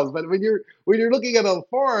of miles, but when you're looking at a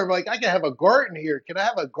farm, like I can have a garden here. Can I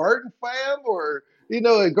have a garden fam, or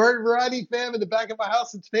a garden variety fam in the back of my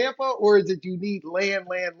house in Tampa, or is it you need land?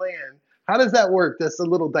 How does that work? That's the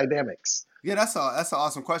little dynamics. Yeah, that's an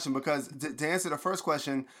awesome question, because to answer the first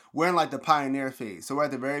question, we're in like the pioneer phase. So we're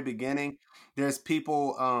at the very beginning. There's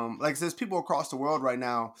people, there's people across the world right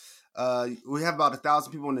now. We have about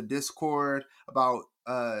 1,000 people in the Discord, about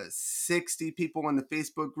 60 people in the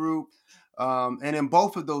Facebook group. And in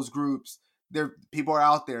both of those groups, people are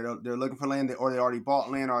out there. They're looking for land, or they already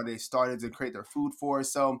bought land, or they started to create their food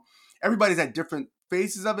forest. So everybody's at different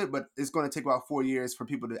phases of it, but it's going to take about 4 years for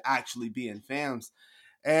people to actually be in FAMs.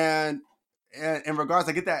 And in regards,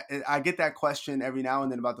 I get that question every now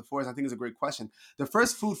and then about the forest. I think it's a great question. The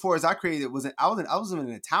first food forest I created I was living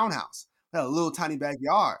in a townhouse. I had a little tiny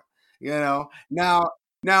backyard. Now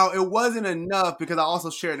it wasn't enough because I also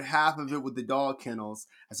shared half of it with the dog kennels,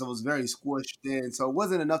 and so it was very squished in. So it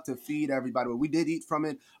wasn't enough to feed everybody, but we did eat from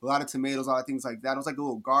it. A lot of tomatoes, a lot of things like that. It was like a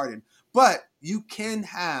little garden. But you can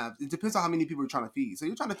it depends on how many people you're trying to feed. So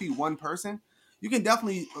you're trying to feed one person, you can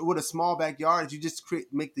definitely, with a small backyard, if you just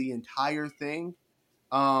make the entire thing,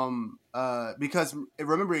 because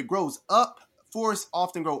remember, it grows up. Forests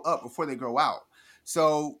often grow up before they grow out.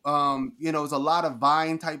 So, there's a lot of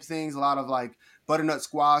vine type things, a lot of like butternut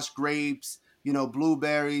squash, grapes,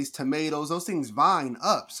 blueberries, tomatoes, those things vine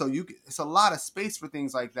up. So it's a lot of space for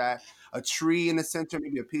things like that. A tree in the center,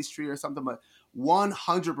 maybe a peach tree or something, but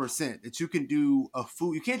 100% that you can do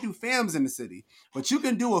you can't do FAMs in the city, but you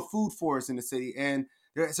can do a food forest in the city. And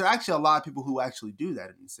there's actually a lot of people who actually do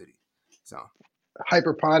that in the city. So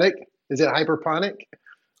hyperponic, is it hyperponic?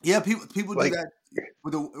 Yeah, people like, do that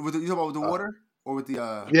with the you talking about with the water, or with the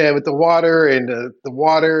with the water, and the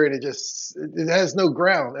water, and it has no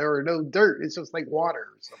ground or no dirt. It's just like water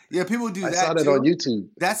or something. Yeah, people do that. I saw that on YouTube.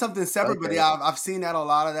 That's something separate, okay. But yeah, I've seen that a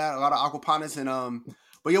lot of aquaponics, and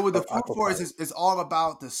but yeah, with the food forest, it's all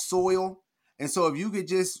about the soil. And so if you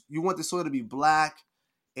want the soil to be black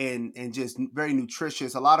and just very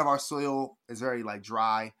nutritious. A lot of our soil is very like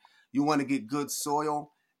dry. You want to get good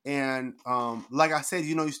soil. And like I said,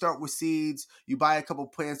 you start with seeds. You buy a couple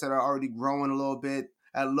plants that are already growing a little bit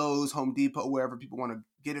at Lowe's, Home Depot, wherever people want to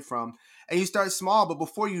get it from. And you start small, but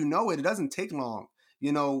before you know it, it doesn't take long.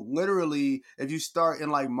 Literally, if you start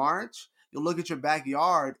in like March, you'll look at your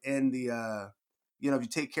backyard and if you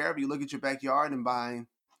take care of it, you look at your backyard, and by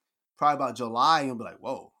probably about July, you'll be like,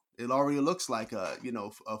 whoa, it already looks like a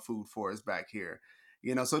food forest back here.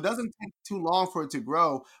 So it doesn't take too long for it to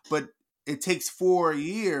grow, but it takes 4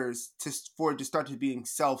 years for it to start to being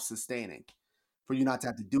self-sustaining, for you not to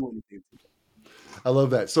have to do anything. I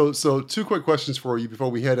love that. So 2 quick questions for you before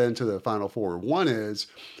we head into the final 4. One is,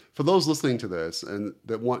 for those listening to this and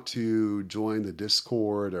that want to join the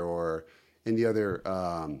Discord or any other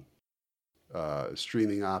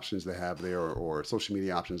streaming options they have there, or social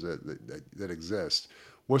media options that exist,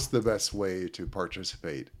 what's the best way to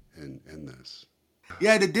participate in this?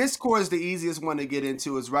 Yeah, the Discord is the easiest one to get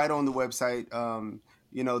into. It's right on the website,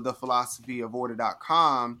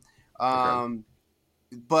 thephilosophyoforder.com. Okay.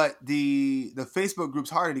 But the Facebook group's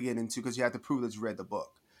harder to get into because you have to prove that you read the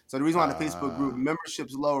book. So the reason why the Facebook group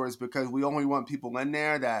membership's lower is because we only want people in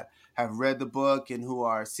there that have read the book and who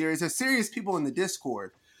are serious. There's serious people in the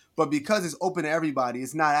Discord, but because it's open to everybody,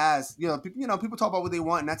 it's not as people talk about what they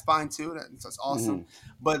want, and that's fine too. That's awesome.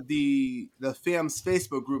 Mm-hmm. But the FAM's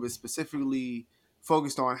Facebook group is specifically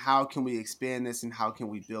focused on how can we expand this and how can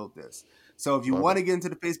we build this. So if you want to get into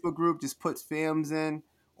the Facebook group, just put FAMs in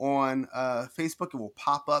on Facebook. It will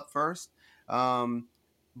pop up first,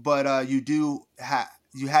 but you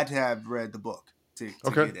had to have read the book to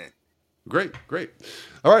get in. Great.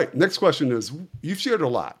 All right, next question is, you've shared a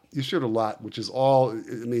lot, which is all,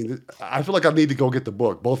 I mean, I feel like I need to go get the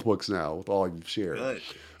book, both books now, with all you've shared. Good.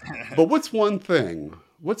 But what's one thing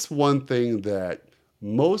that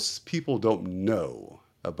most people don't know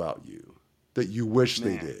about you that you wish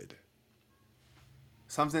they did?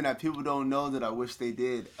 Something that people don't know that I wish they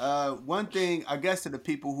did. One thing, I guess, to the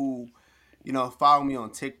people who, follow me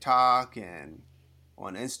on TikTok and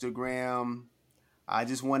on Instagram, I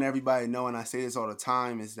just want everybody to know, and I say this all the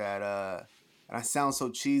time, is that, and I sound so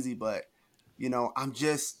cheesy, but, I'm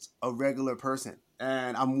just a regular person.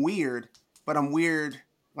 And I'm weird, but I'm weird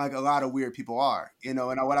like a lot of weird people are, and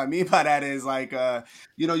what I mean by that is like,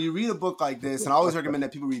 you read a book like this, and I always recommend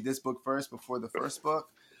that people read this book first before the first book.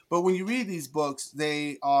 But when you read these books,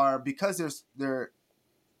 they are, because they're,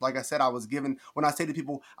 like I said, when I say to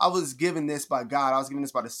people, I was given this by God, I was given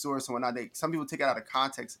this by the source, and whatnot. Some people take it out of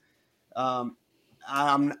context.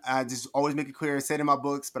 I just always make it clear, I say it in my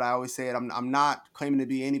books, but I always say it, I'm not claiming to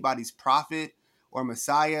be anybody's prophet or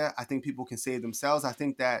Messiah. I think people can save themselves. I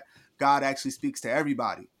think that God actually speaks to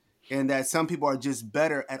everybody, and that some people are just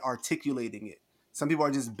better at articulating it. Some people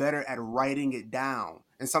are just better at writing it down.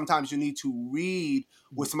 And sometimes you need to read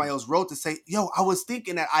what somebody else wrote to say, yo, I was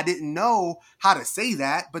thinking that, I didn't know how to say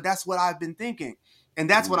that, but that's what I've been thinking. And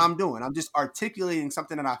that's what I'm doing. I'm just articulating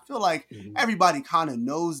something that I feel like everybody kind of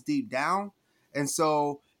knows deep down. And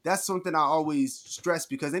so that's something I always stress,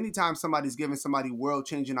 because anytime somebody's giving somebody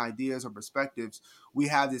world-changing ideas or perspectives, we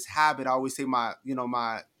have this habit. I always say my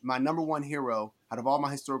number one hero out of all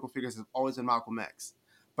my historical figures has always been Malcolm X.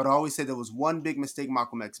 But I always say there was one big mistake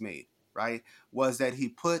Malcolm X made, right? Was that he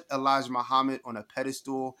put Elijah Muhammad on a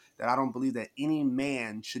pedestal that I don't believe that any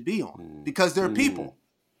man should be on, because they're people.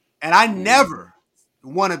 And I never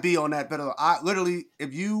want to be on that pedestal. I literally,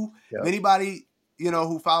 if anybody,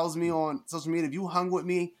 who follows me on social media, if you hung with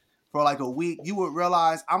me for like a week, you would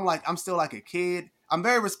realize I'm still like a kid. I'm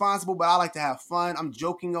very responsible, but I like to have fun. I'm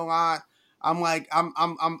joking a lot.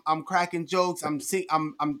 I'm cracking jokes.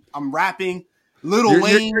 I'm rapping.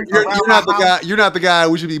 Wayne. You're not the guy. You're not the guy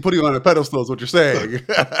we should be putting on a pedestal. Is what you're saying?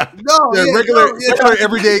 No, regular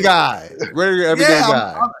everyday guy. Regular everyday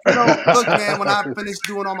guy. Look, man. When I finish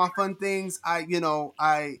doing all my fun things, I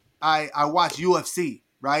watch UFC.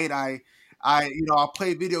 Right. I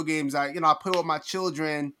play video games. I play with my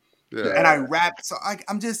children, and I rap. So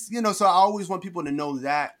I'm just so I always want people to know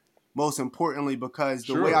that, most importantly, because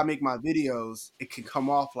the way I make my videos, it can come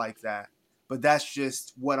off like that, but that's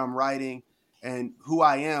just what I'm writing and who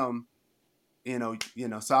I am,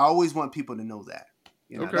 so I always want people to know that,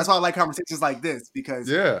 that's why I like conversations like this, because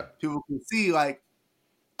people can see, like,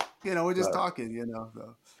 we're just talking,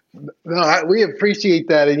 so. No, we appreciate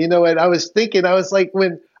that. And you know what? I was like,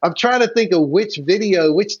 when I'm trying to think of which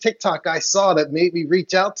TikTok I saw that made me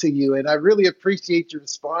reach out to you. And I really appreciate you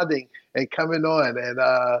responding and coming on. And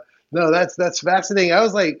no, that's fascinating. I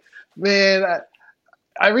was like, man,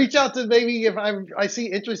 I reach out to, maybe if I see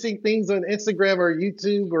interesting things on Instagram or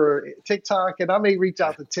YouTube or TikTok, and I may reach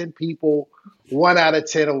out to 10 people. 1 out of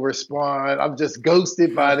 10 will respond. I'm just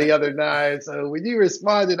ghosted by the other 9. So when you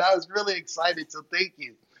responded, I was really excited. So thank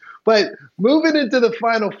you. But moving into the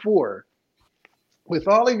final 4, with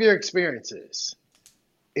all of your experiences,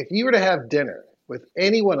 if you were to have dinner with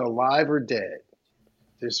anyone alive or dead,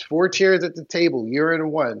 there's 4 chairs at the table, you're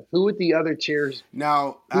in one. Who would the other chairs?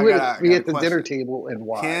 Now, who would be at the dinner table, and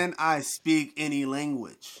why? Can I speak any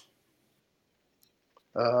language?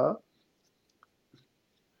 Uh-huh.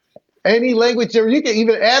 Any language, you can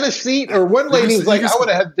even add a seat. Or one lady was like, I want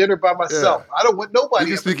to have dinner by myself. Yeah. I don't want nobody.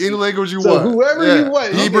 You can speak any language you so want. whoever you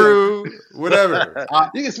want. Hebrew, whatever.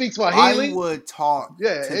 You can speak Swahili. I would talk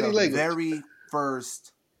to any the language. very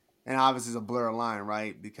first, and obviously it's a blur line,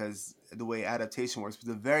 right? Because the way adaptation works, but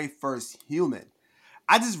the very first human.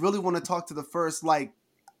 I just really want to talk to the first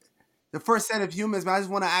set of humans, man. I just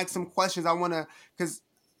want to ask some questions. Because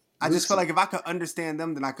I just feel like if I could understand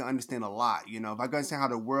them, then I can understand a lot. If I can understand how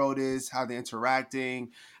the world is, how they're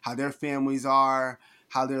interacting, how their families are,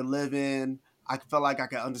 how they're living, I feel like I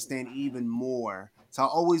can understand even more. So I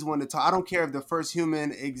always want to talk. I don't care if the first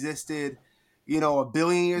human existed, 1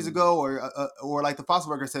 billion years ago, or like the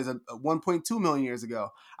fossil record says, 1.2 million years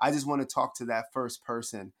ago. I just want to talk to that first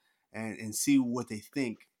person and see what they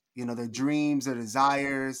think. Their dreams, their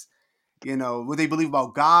desires. What they believe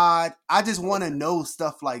about God. I just want to know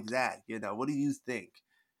stuff like that. What do you think?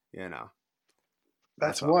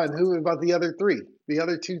 That's one. Who about the other three? The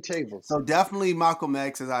other two tables? So definitely Malcolm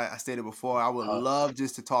X, as I stated before. I would love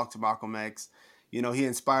just to talk to Malcolm X. He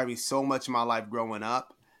inspired me so much in my life growing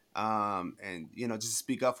up. And just to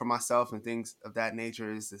speak up for myself and things of that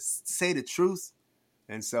nature is to say the truth.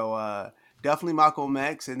 And so definitely Malcolm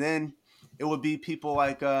X. And then it would be people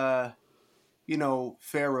like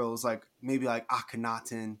pharaohs, like maybe like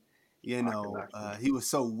Akhenaten. He was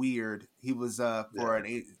so weird. He was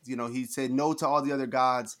he said no to all the other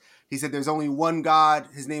gods. He said there's only one God.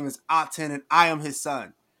 His name is Aten, and I am his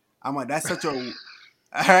son. I'm like, that's such a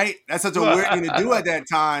That's such a weird thing to do at that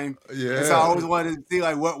time. Yeah. And so I always wanted to see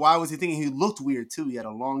why was he thinking? He looked weird too. He had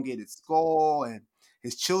an elongated skull, and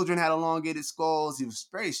his children had elongated skulls. He was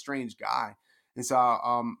a very strange guy. And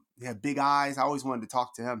so he had big eyes. I always wanted to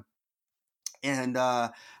talk to him. And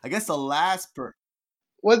I guess the last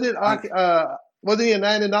was it an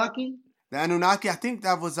Anunnaki? The Anunnaki, I think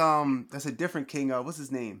that was that's a different king. What's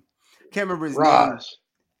his name? Can't remember his Raj.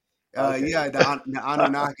 name. Okay. Yeah, the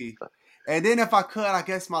Anunnaki. And then if I could, I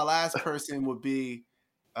guess my last person would be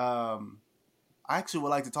I actually would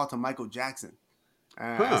like to talk to Michael Jackson.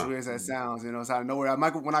 As weird as that sounds, it's out of nowhere.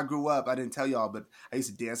 Michael, when I grew up, I didn't tell y'all, but I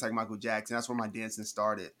used to dance like Michael Jackson. That's where my dancing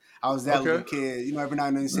started. I was that little kid, every now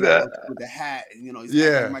and then you see that with the hat, and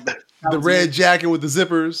the red jacket with the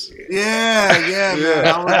zippers. Yeah,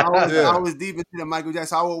 man. I was deep into the Michael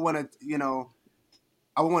Jackson. I would want to.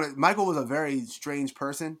 Michael was a very strange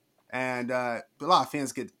person, and a lot of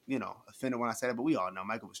fans get offended when I say that, but we all know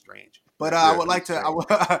Michael was strange. But I would like to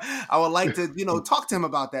talk to him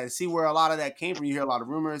about that and see where a lot of that came from. You hear a lot of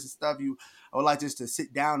rumors and stuff. I would like just to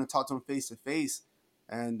sit down and talk to him face to face,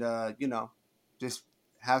 and just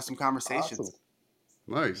have some conversations. Awesome.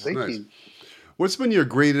 Nice. Thank you. What's been your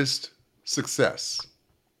greatest success?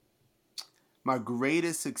 My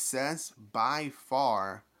greatest success by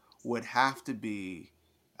far would have to be,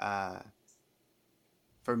 for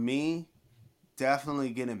me,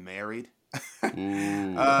 definitely getting married.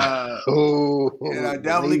 Definitely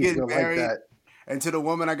getting married, and to the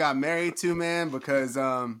woman I got married to, man, because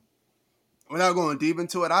without going deep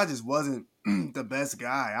into it, I just wasn't the best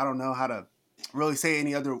guy. I don't know how to really say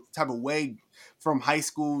any other type of way from high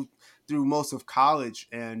school through most of college,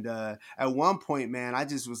 and at one point, man, I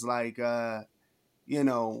just was like, I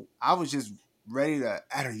was just ready to,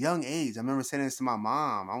 at a young age. I remember saying this to my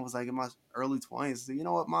mom. I was like in my early 20s. I said, you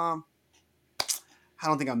know what, Mom? I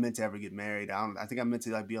don't think I'm meant to ever get married. I think I'm meant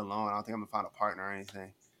to be alone. I don't think I'm gonna find a partner or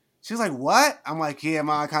anything. She was like, what? I'm like, yeah,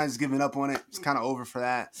 Mom, I kind of just giving up on it. It's kind of over for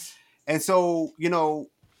that. And so,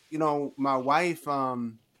 my wife, I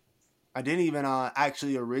didn't even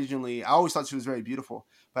actually originally, I always thought she was very beautiful,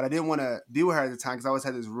 but I didn't want to be with her at the time because I always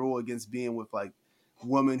had this rule against being with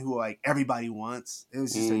women who everybody wants. It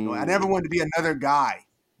was just annoying. I never wanted to be another guy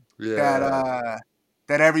that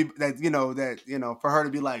for her to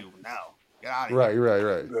be like, no. Get out of here.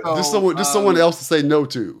 Right. So, just someone else to say no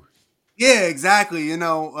to. Yeah, exactly.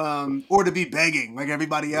 Or to be begging like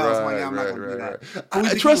everybody else. I'm like, I'm not going to do that.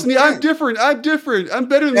 Trust me, I'm different. I'm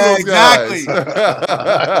better than those guys.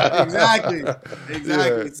 Exactly.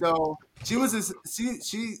 Yeah. So she was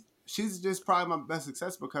she's just probably my best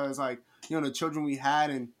success because the children we had,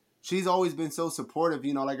 and she's always been so supportive.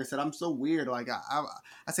 Like I said, I'm so weird. Like I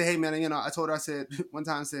say, hey man, I told her, I said one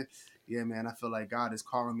time, I said, yeah, man, I feel like God is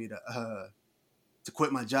calling me to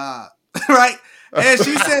quit my job, right? And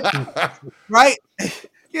she said, right, and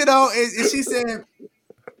she said,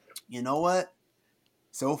 you know what?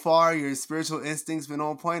 So far, your spiritual instinct's been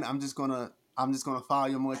on point. I'm just gonna follow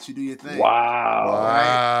you and let you do your thing. Wow.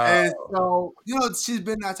 Right? And so, she's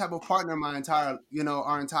been that type of partner my entire,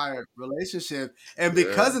 our entire relationship, and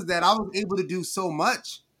because of that, I was able to do so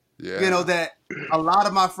much. Yeah. You know, that a lot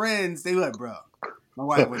of my friends, they were like, bro, my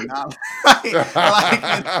wife would not like it.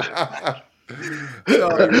 So,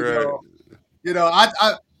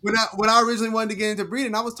 Right. when I originally wanted to get into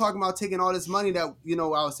breeding, I was talking about taking all this money that, I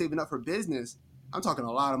was saving up for business. I'm talking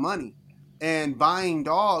a lot of money, and buying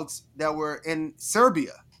dogs that were in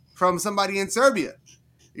Serbia from somebody in Serbia,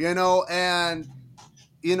 and,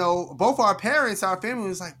 both our parents, our family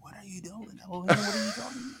was like, what are you doing? What are you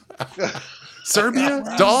talking about? Serbia?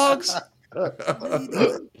 Dogs? What are you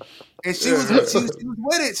doing? And she was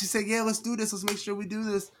with it. She said, yeah, let's do this. Let's make sure we do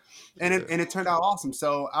this. And it turned out awesome.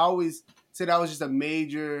 So I always said that was just a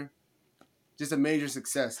major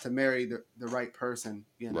success to marry the right person.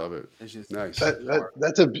 Love it. It's just nice.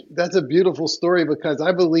 That's a beautiful story, because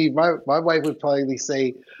I believe my wife would probably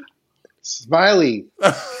say, Smiley,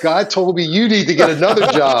 God told me you need to get another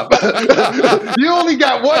job. You only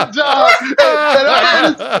got one job,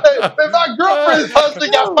 and my girlfriend's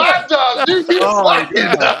husband got 5 jobs. You slacking.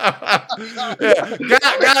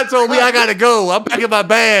 God told me I gotta go. I'm packing my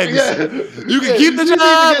bags. Yeah. You can keep the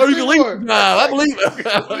job or you can leave the job. I believe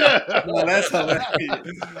it. No, that's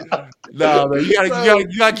hilarious. No, man, you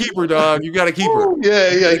gotta keep her, dog. You gotta keep her.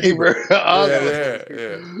 Yeah, you gotta keep her.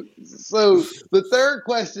 Yeah. So the third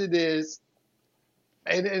question is,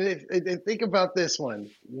 and think about this one.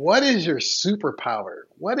 What is your superpower?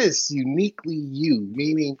 What is uniquely you?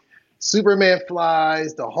 Meaning, Superman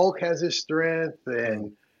flies, the Hulk has his strength,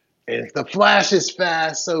 and the Flash is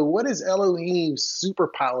fast. So what is Elohim's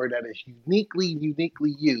superpower that is uniquely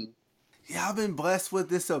you? Yeah, I've been blessed with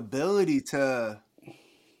this ability to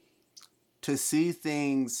see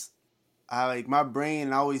things. My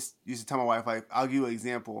brain, I always used to tell my wife, like, I'll give you an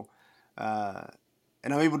example.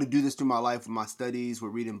 And I'm able to do this through my life with my studies,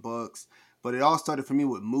 with reading books. But it all started for me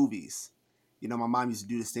with movies. My mom used to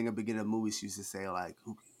do this thing at the beginning of movies. She used to say, like,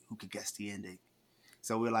 who could guess the ending?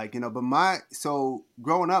 So we're like, so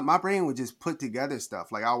growing up, my brain would just put together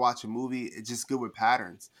stuff. Like, I'll watch a movie, it's just good with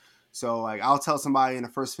patterns. So, like, I'll tell somebody in the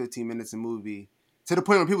first 15 minutes of the movie, to the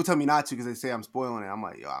point where people tell me not to because they say I'm spoiling it. I'm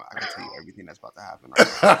like, yo, I can tell you everything that's about to happen right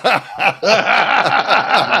now.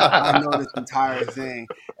 I know this entire thing.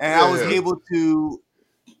 And I was able to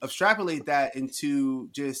extrapolate that into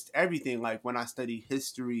just everything. Like, when I study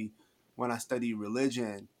history, when I study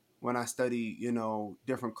religion, when I study,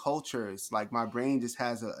 different cultures, like, my brain just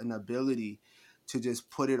has an ability to just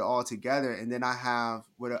put it all together. And then I have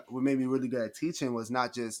what made me really good at teaching was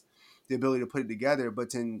not just the ability to put it together, but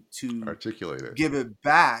to articulate it, give it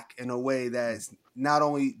back in a way that's not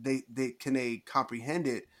only they comprehend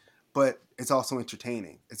it, but it's also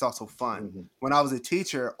entertaining. It's also fun. Mm-hmm. When I was a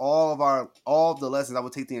teacher, all of the lessons, I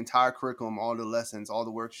would take the entire curriculum, all the lessons, all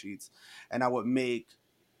the worksheets, and I would make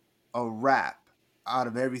a rap out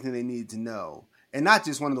of everything they needed to know. And not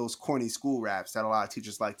just one of those corny school raps that a lot of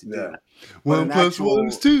teachers like to do. 1 + 1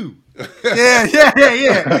 is 2. Yeah.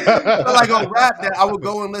 So, like, a rap that I would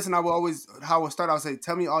go and listen. How I would start, I would say,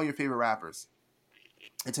 tell me all your favorite rappers.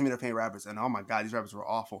 And tell me their favorite rappers. And oh my God, these rappers were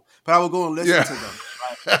awful. But I would go and listen to them.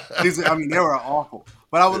 Right? They were awful.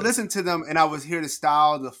 But I would listen to them, and I would hear the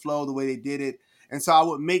style, the flow, the way they did it. And so I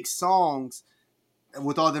would make songs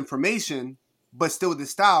with all the information, but still with the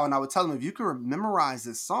style. And I would tell them, if you can memorize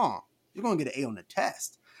this song, you're going to get an A on the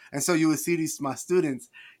test. And so you would see my students,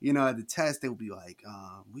 at the test, they would be like,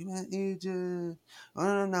 we met Egypt.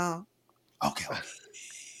 No. Okay.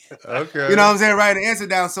 Okay. You know what I'm saying? Write an answer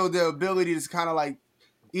down. So the ability to kind of like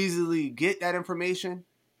easily get that information,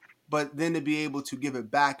 but then to be able to give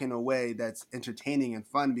it back in a way that's entertaining and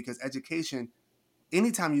fun, because education,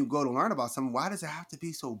 anytime you go to learn about something, why does it have to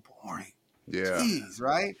be so boring? Yeah. Jeez,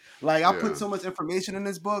 right? Like, I put so much information in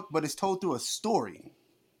this book, but it's told through a story.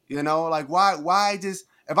 Like, why just,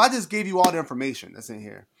 if I just gave you all the information that's in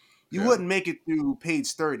here, you wouldn't make it through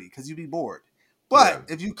page 30 because you'd be bored. But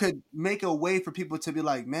if you could make a way for people to be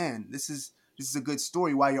like, man, this is a good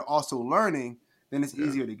story while you're also learning, then it's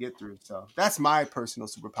easier to get through. So that's my personal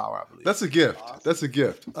superpower, I believe. That's a gift. Awesome. That's a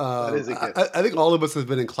gift. That is a gift. I think all of us have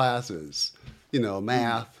been in classes,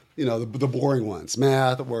 math, the boring ones,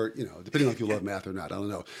 math, or, depending on if you love math or not, I don't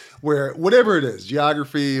know, where whatever it is,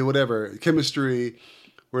 geography, whatever, chemistry,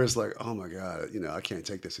 where it's like, oh my God, I can't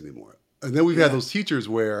take this anymore. And then we've had those teachers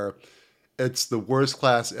where it's the worst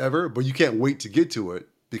class ever, but you can't wait to get to it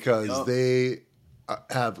because they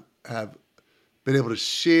have been able to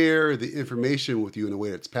share the information with you in a way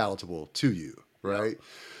that's palatable to you, right?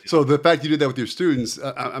 Yeah. So the fact you did that with your students,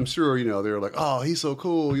 I'm sure they're like, oh, he's so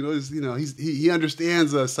cool, he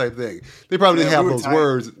understands us type thing. They probably didn't have those tight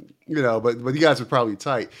words, but you guys were probably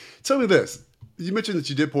tight. Tell me this: you mentioned that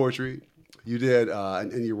you did poetry. You did,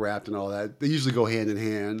 and you rapped and all that. They usually go hand in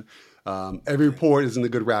hand. Every poet isn't a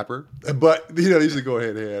good rapper, but these are go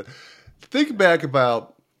hand in hand. Think back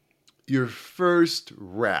about your first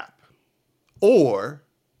rap, or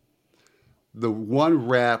the one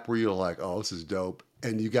rap where you're like, "Oh, this is dope,"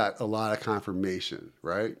 and you got a lot of confirmation,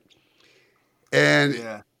 right?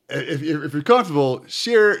 And if you're comfortable,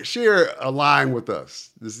 share a line with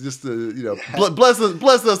us. This is just bless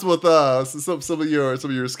us with some of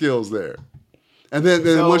your skills there. And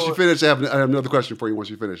then once you finish, I have another question for you. Once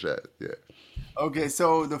you finish that, yeah. Okay,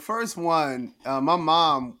 so the first one, my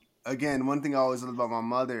mom. Again, one thing I always love about my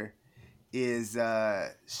mother is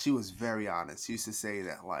she was very honest. She used to say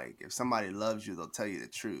that, like, if somebody loves you, they'll tell you the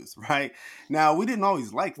truth, right? Now, we didn't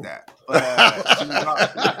always like that. But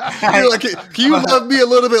you're like, can you love me a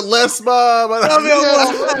little bit less, Mom? I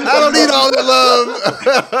don't need all that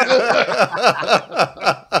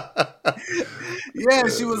love. Yeah,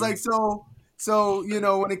 she was like, so,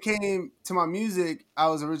 when it came to my music, I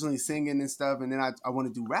was originally singing and stuff, and then I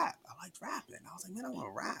wanted to do rap. I liked rapping. I was like, man, I want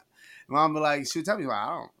to rap. Mom would she would tell me, well, I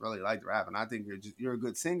don't really like rapping. I think you're a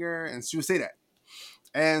good singer. And she would say that.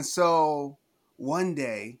 And so one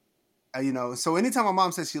day, so anytime my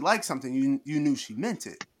mom said she liked something, you knew she meant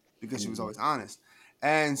it because she was always honest.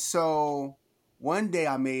 And so one day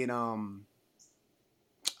I made a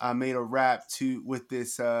rap with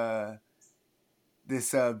this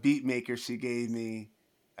beat maker she gave me.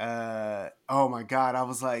 Oh my God. I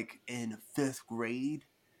was like in 5th grade.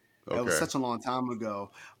 Okay. It was such a long time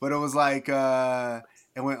ago, but it was like it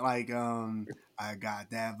went like I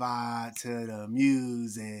got that vibe to the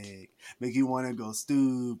music, make you want to go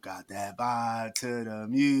stoop. Got that vibe to the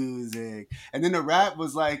music, and then the rap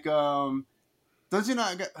was like, don't you know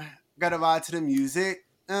I got a vibe to the music?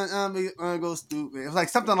 Go stoop. It was like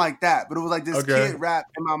something like that, but it was like this kid rap,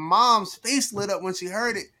 and my mom's face lit up when she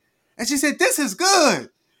heard it, and she said, "This is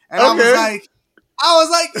good," and I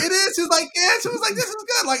was like, it is. She was like, yeah. She was like, this is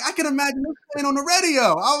good. Like, I can imagine this playing on the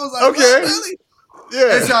radio. I was like, okay, really?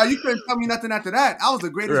 Yeah. And so you couldn't tell me nothing after that. I was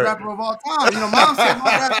the greatest rapper of all time. Mom said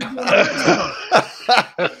my rap is on the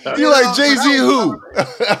radio. You like Jay-Z who?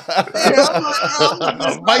 Yeah, I'm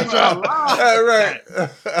like, mic drop. Right.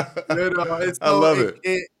 I love it.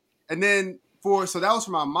 And then so that was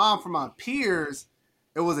for my mom. For my peers,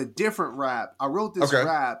 it was a different rap. I wrote this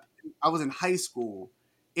rap. I was in high school.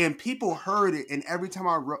 And people heard it, and every time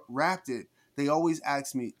I rapped it, they always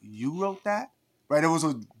asked me, "You wrote that?" Right? It was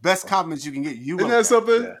the best compliments you can get. You wrote that.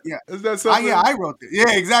 Something? Yeah. Is that something? I wrote it.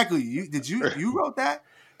 Yeah, exactly. You wrote that?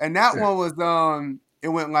 And that one was it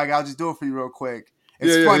went like, I'll just do it for you real quick.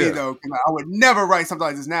 It's funny though, because I would never write something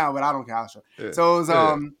like this now, but I don't care. I'll show. Yeah. So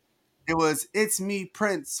it was It's Me,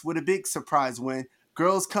 Prince, with a big surprise when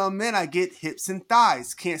girls come in, I get hips and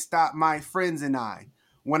thighs. Can't stop my friends and I.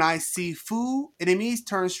 When I see food, enemies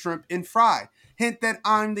turn shrimp and fry. Hint that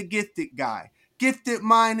I'm the gifted guy. Gifted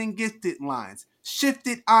mind and gifted lines.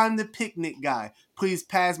 Shifted, I'm the picnic guy. Please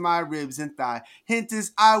pass my ribs and thigh. Hint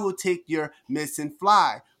is I will take your miss and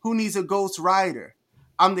fly. Who needs a ghost rider?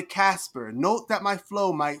 I'm the Casper. Note that my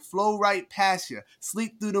flow might flow right past you.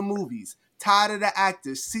 Sleep through the movies. Tired of the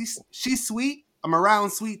actors. She's sweet. I'm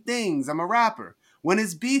around sweet things. I'm a rapper. When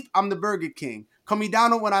it's beef, I'm the Burger King. Call me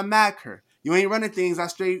Donald when I mac her. You ain't running things, I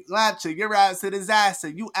straight lapture. Your rap's a disaster.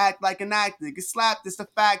 You act like an actor. Get slapped, it's the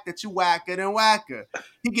fact that you whacker than whacker.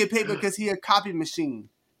 He get paper because he a copy machine.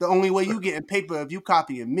 The only way you getting paper if you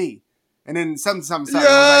copying me. And then something. Yo! You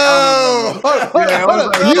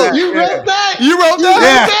wrote that? You wrote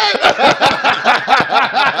that?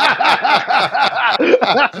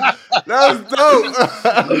 That was dope.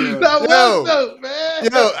 That was dope,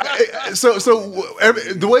 man. So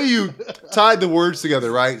the way you tied the words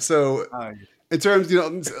together, right? So in terms,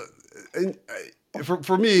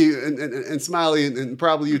 for me and Smiley and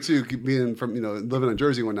probably you too, being from living in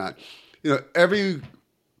Jersey and whatnot, every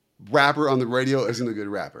rapper on the radio isn't a good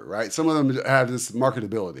rapper, right? Some of them have this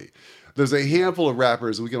marketability. There's a handful of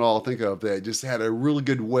rappers we can all think of that just had a really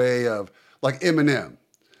good way of, like Eminem,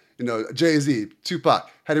 Jay-Z,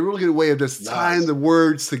 Tupac, had a really good way of just tying the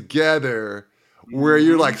words together where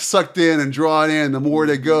you're like sucked in and drawn in. The more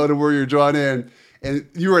they go, the more you're drawn in. And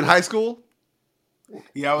you were in high school?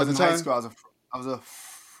 Yeah, I was in high school. I was a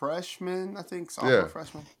freshman, I think. Sophomore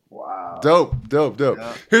freshman. Wow. Dope.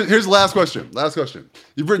 Yeah. Here's the last question.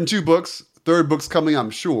 You've written 2 books. 3rd book's coming, I'm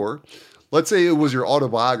sure. Let's say it was your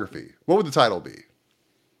autobiography. What would the title be?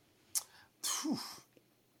 The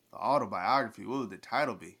autobiography. What would the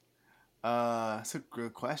title be? That's a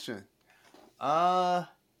good question. It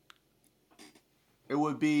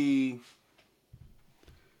would be.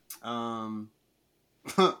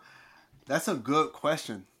 That's a good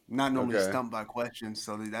question. Not normally stumped by questions,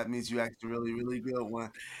 so that means you asked a really, really good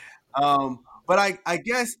one. But I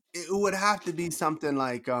guess it would have to be something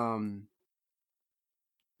like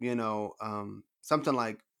something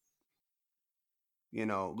like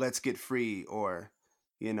let's get free, or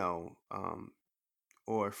you know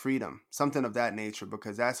or freedom, something of that nature,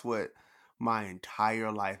 because that's what my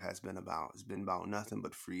entire life has been about. It's been about nothing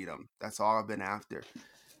but freedom. That's all I've been after.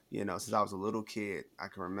 Since I was a little kid. I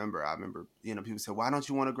remember, people say, why don't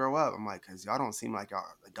you want to grow up? I'm like, because y'all don't seem like y'all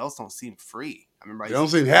adults don't seem free. I remember They don't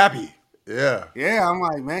seem happy. Yeah. yeah, I'm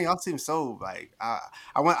like, man, y'all seem so like, I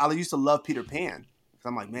used to love Peter Pan. Cause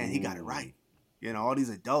I'm like, man, he got it right. All these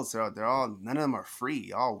adults, they're all, none of them are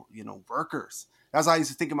free. All, workers. That's how I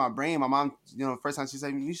used to think in my brain. My mom, first time she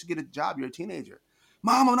said, you should get a job. You're a teenager.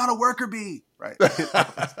 Mom, I'm not a worker bee. Right. Love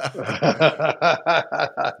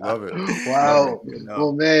it. Love Wow. it.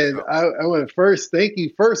 Well, man, I want to first thank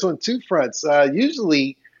you first on two fronts.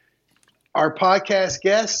 Usually our podcast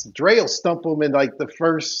guests, Dre will stump them in like the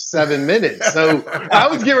first 7 minutes. So I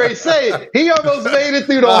was getting ready to say, he almost made it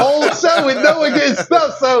through the whole show with no one getting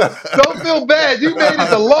stuff. So don't feel bad. You made it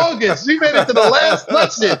the longest. You made it to the last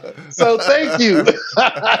question. So thank you.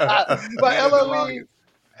 But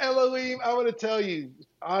Elohim, I want to tell you,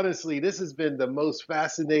 honestly, this has been the most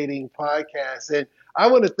fascinating podcast. And I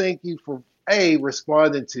want to thank you for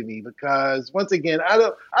responding to me, because once again, I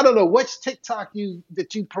don't know which TikTok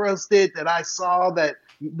that you posted that I saw that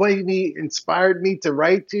inspired me to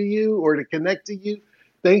write to you or to connect to you.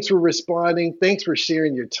 Thanks for responding. Thanks for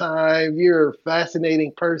sharing your time. You're a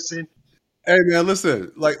fascinating person. Hey man,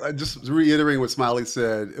 listen, like just reiterating what Smiley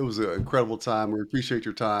said, it was an incredible time. We appreciate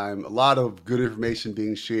your time. A lot of good information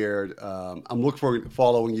being shared. I'm looking forward to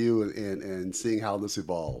following you and seeing how this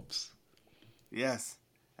evolves. Yes.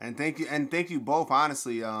 And thank you both.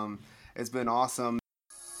 Honestly, it's been awesome.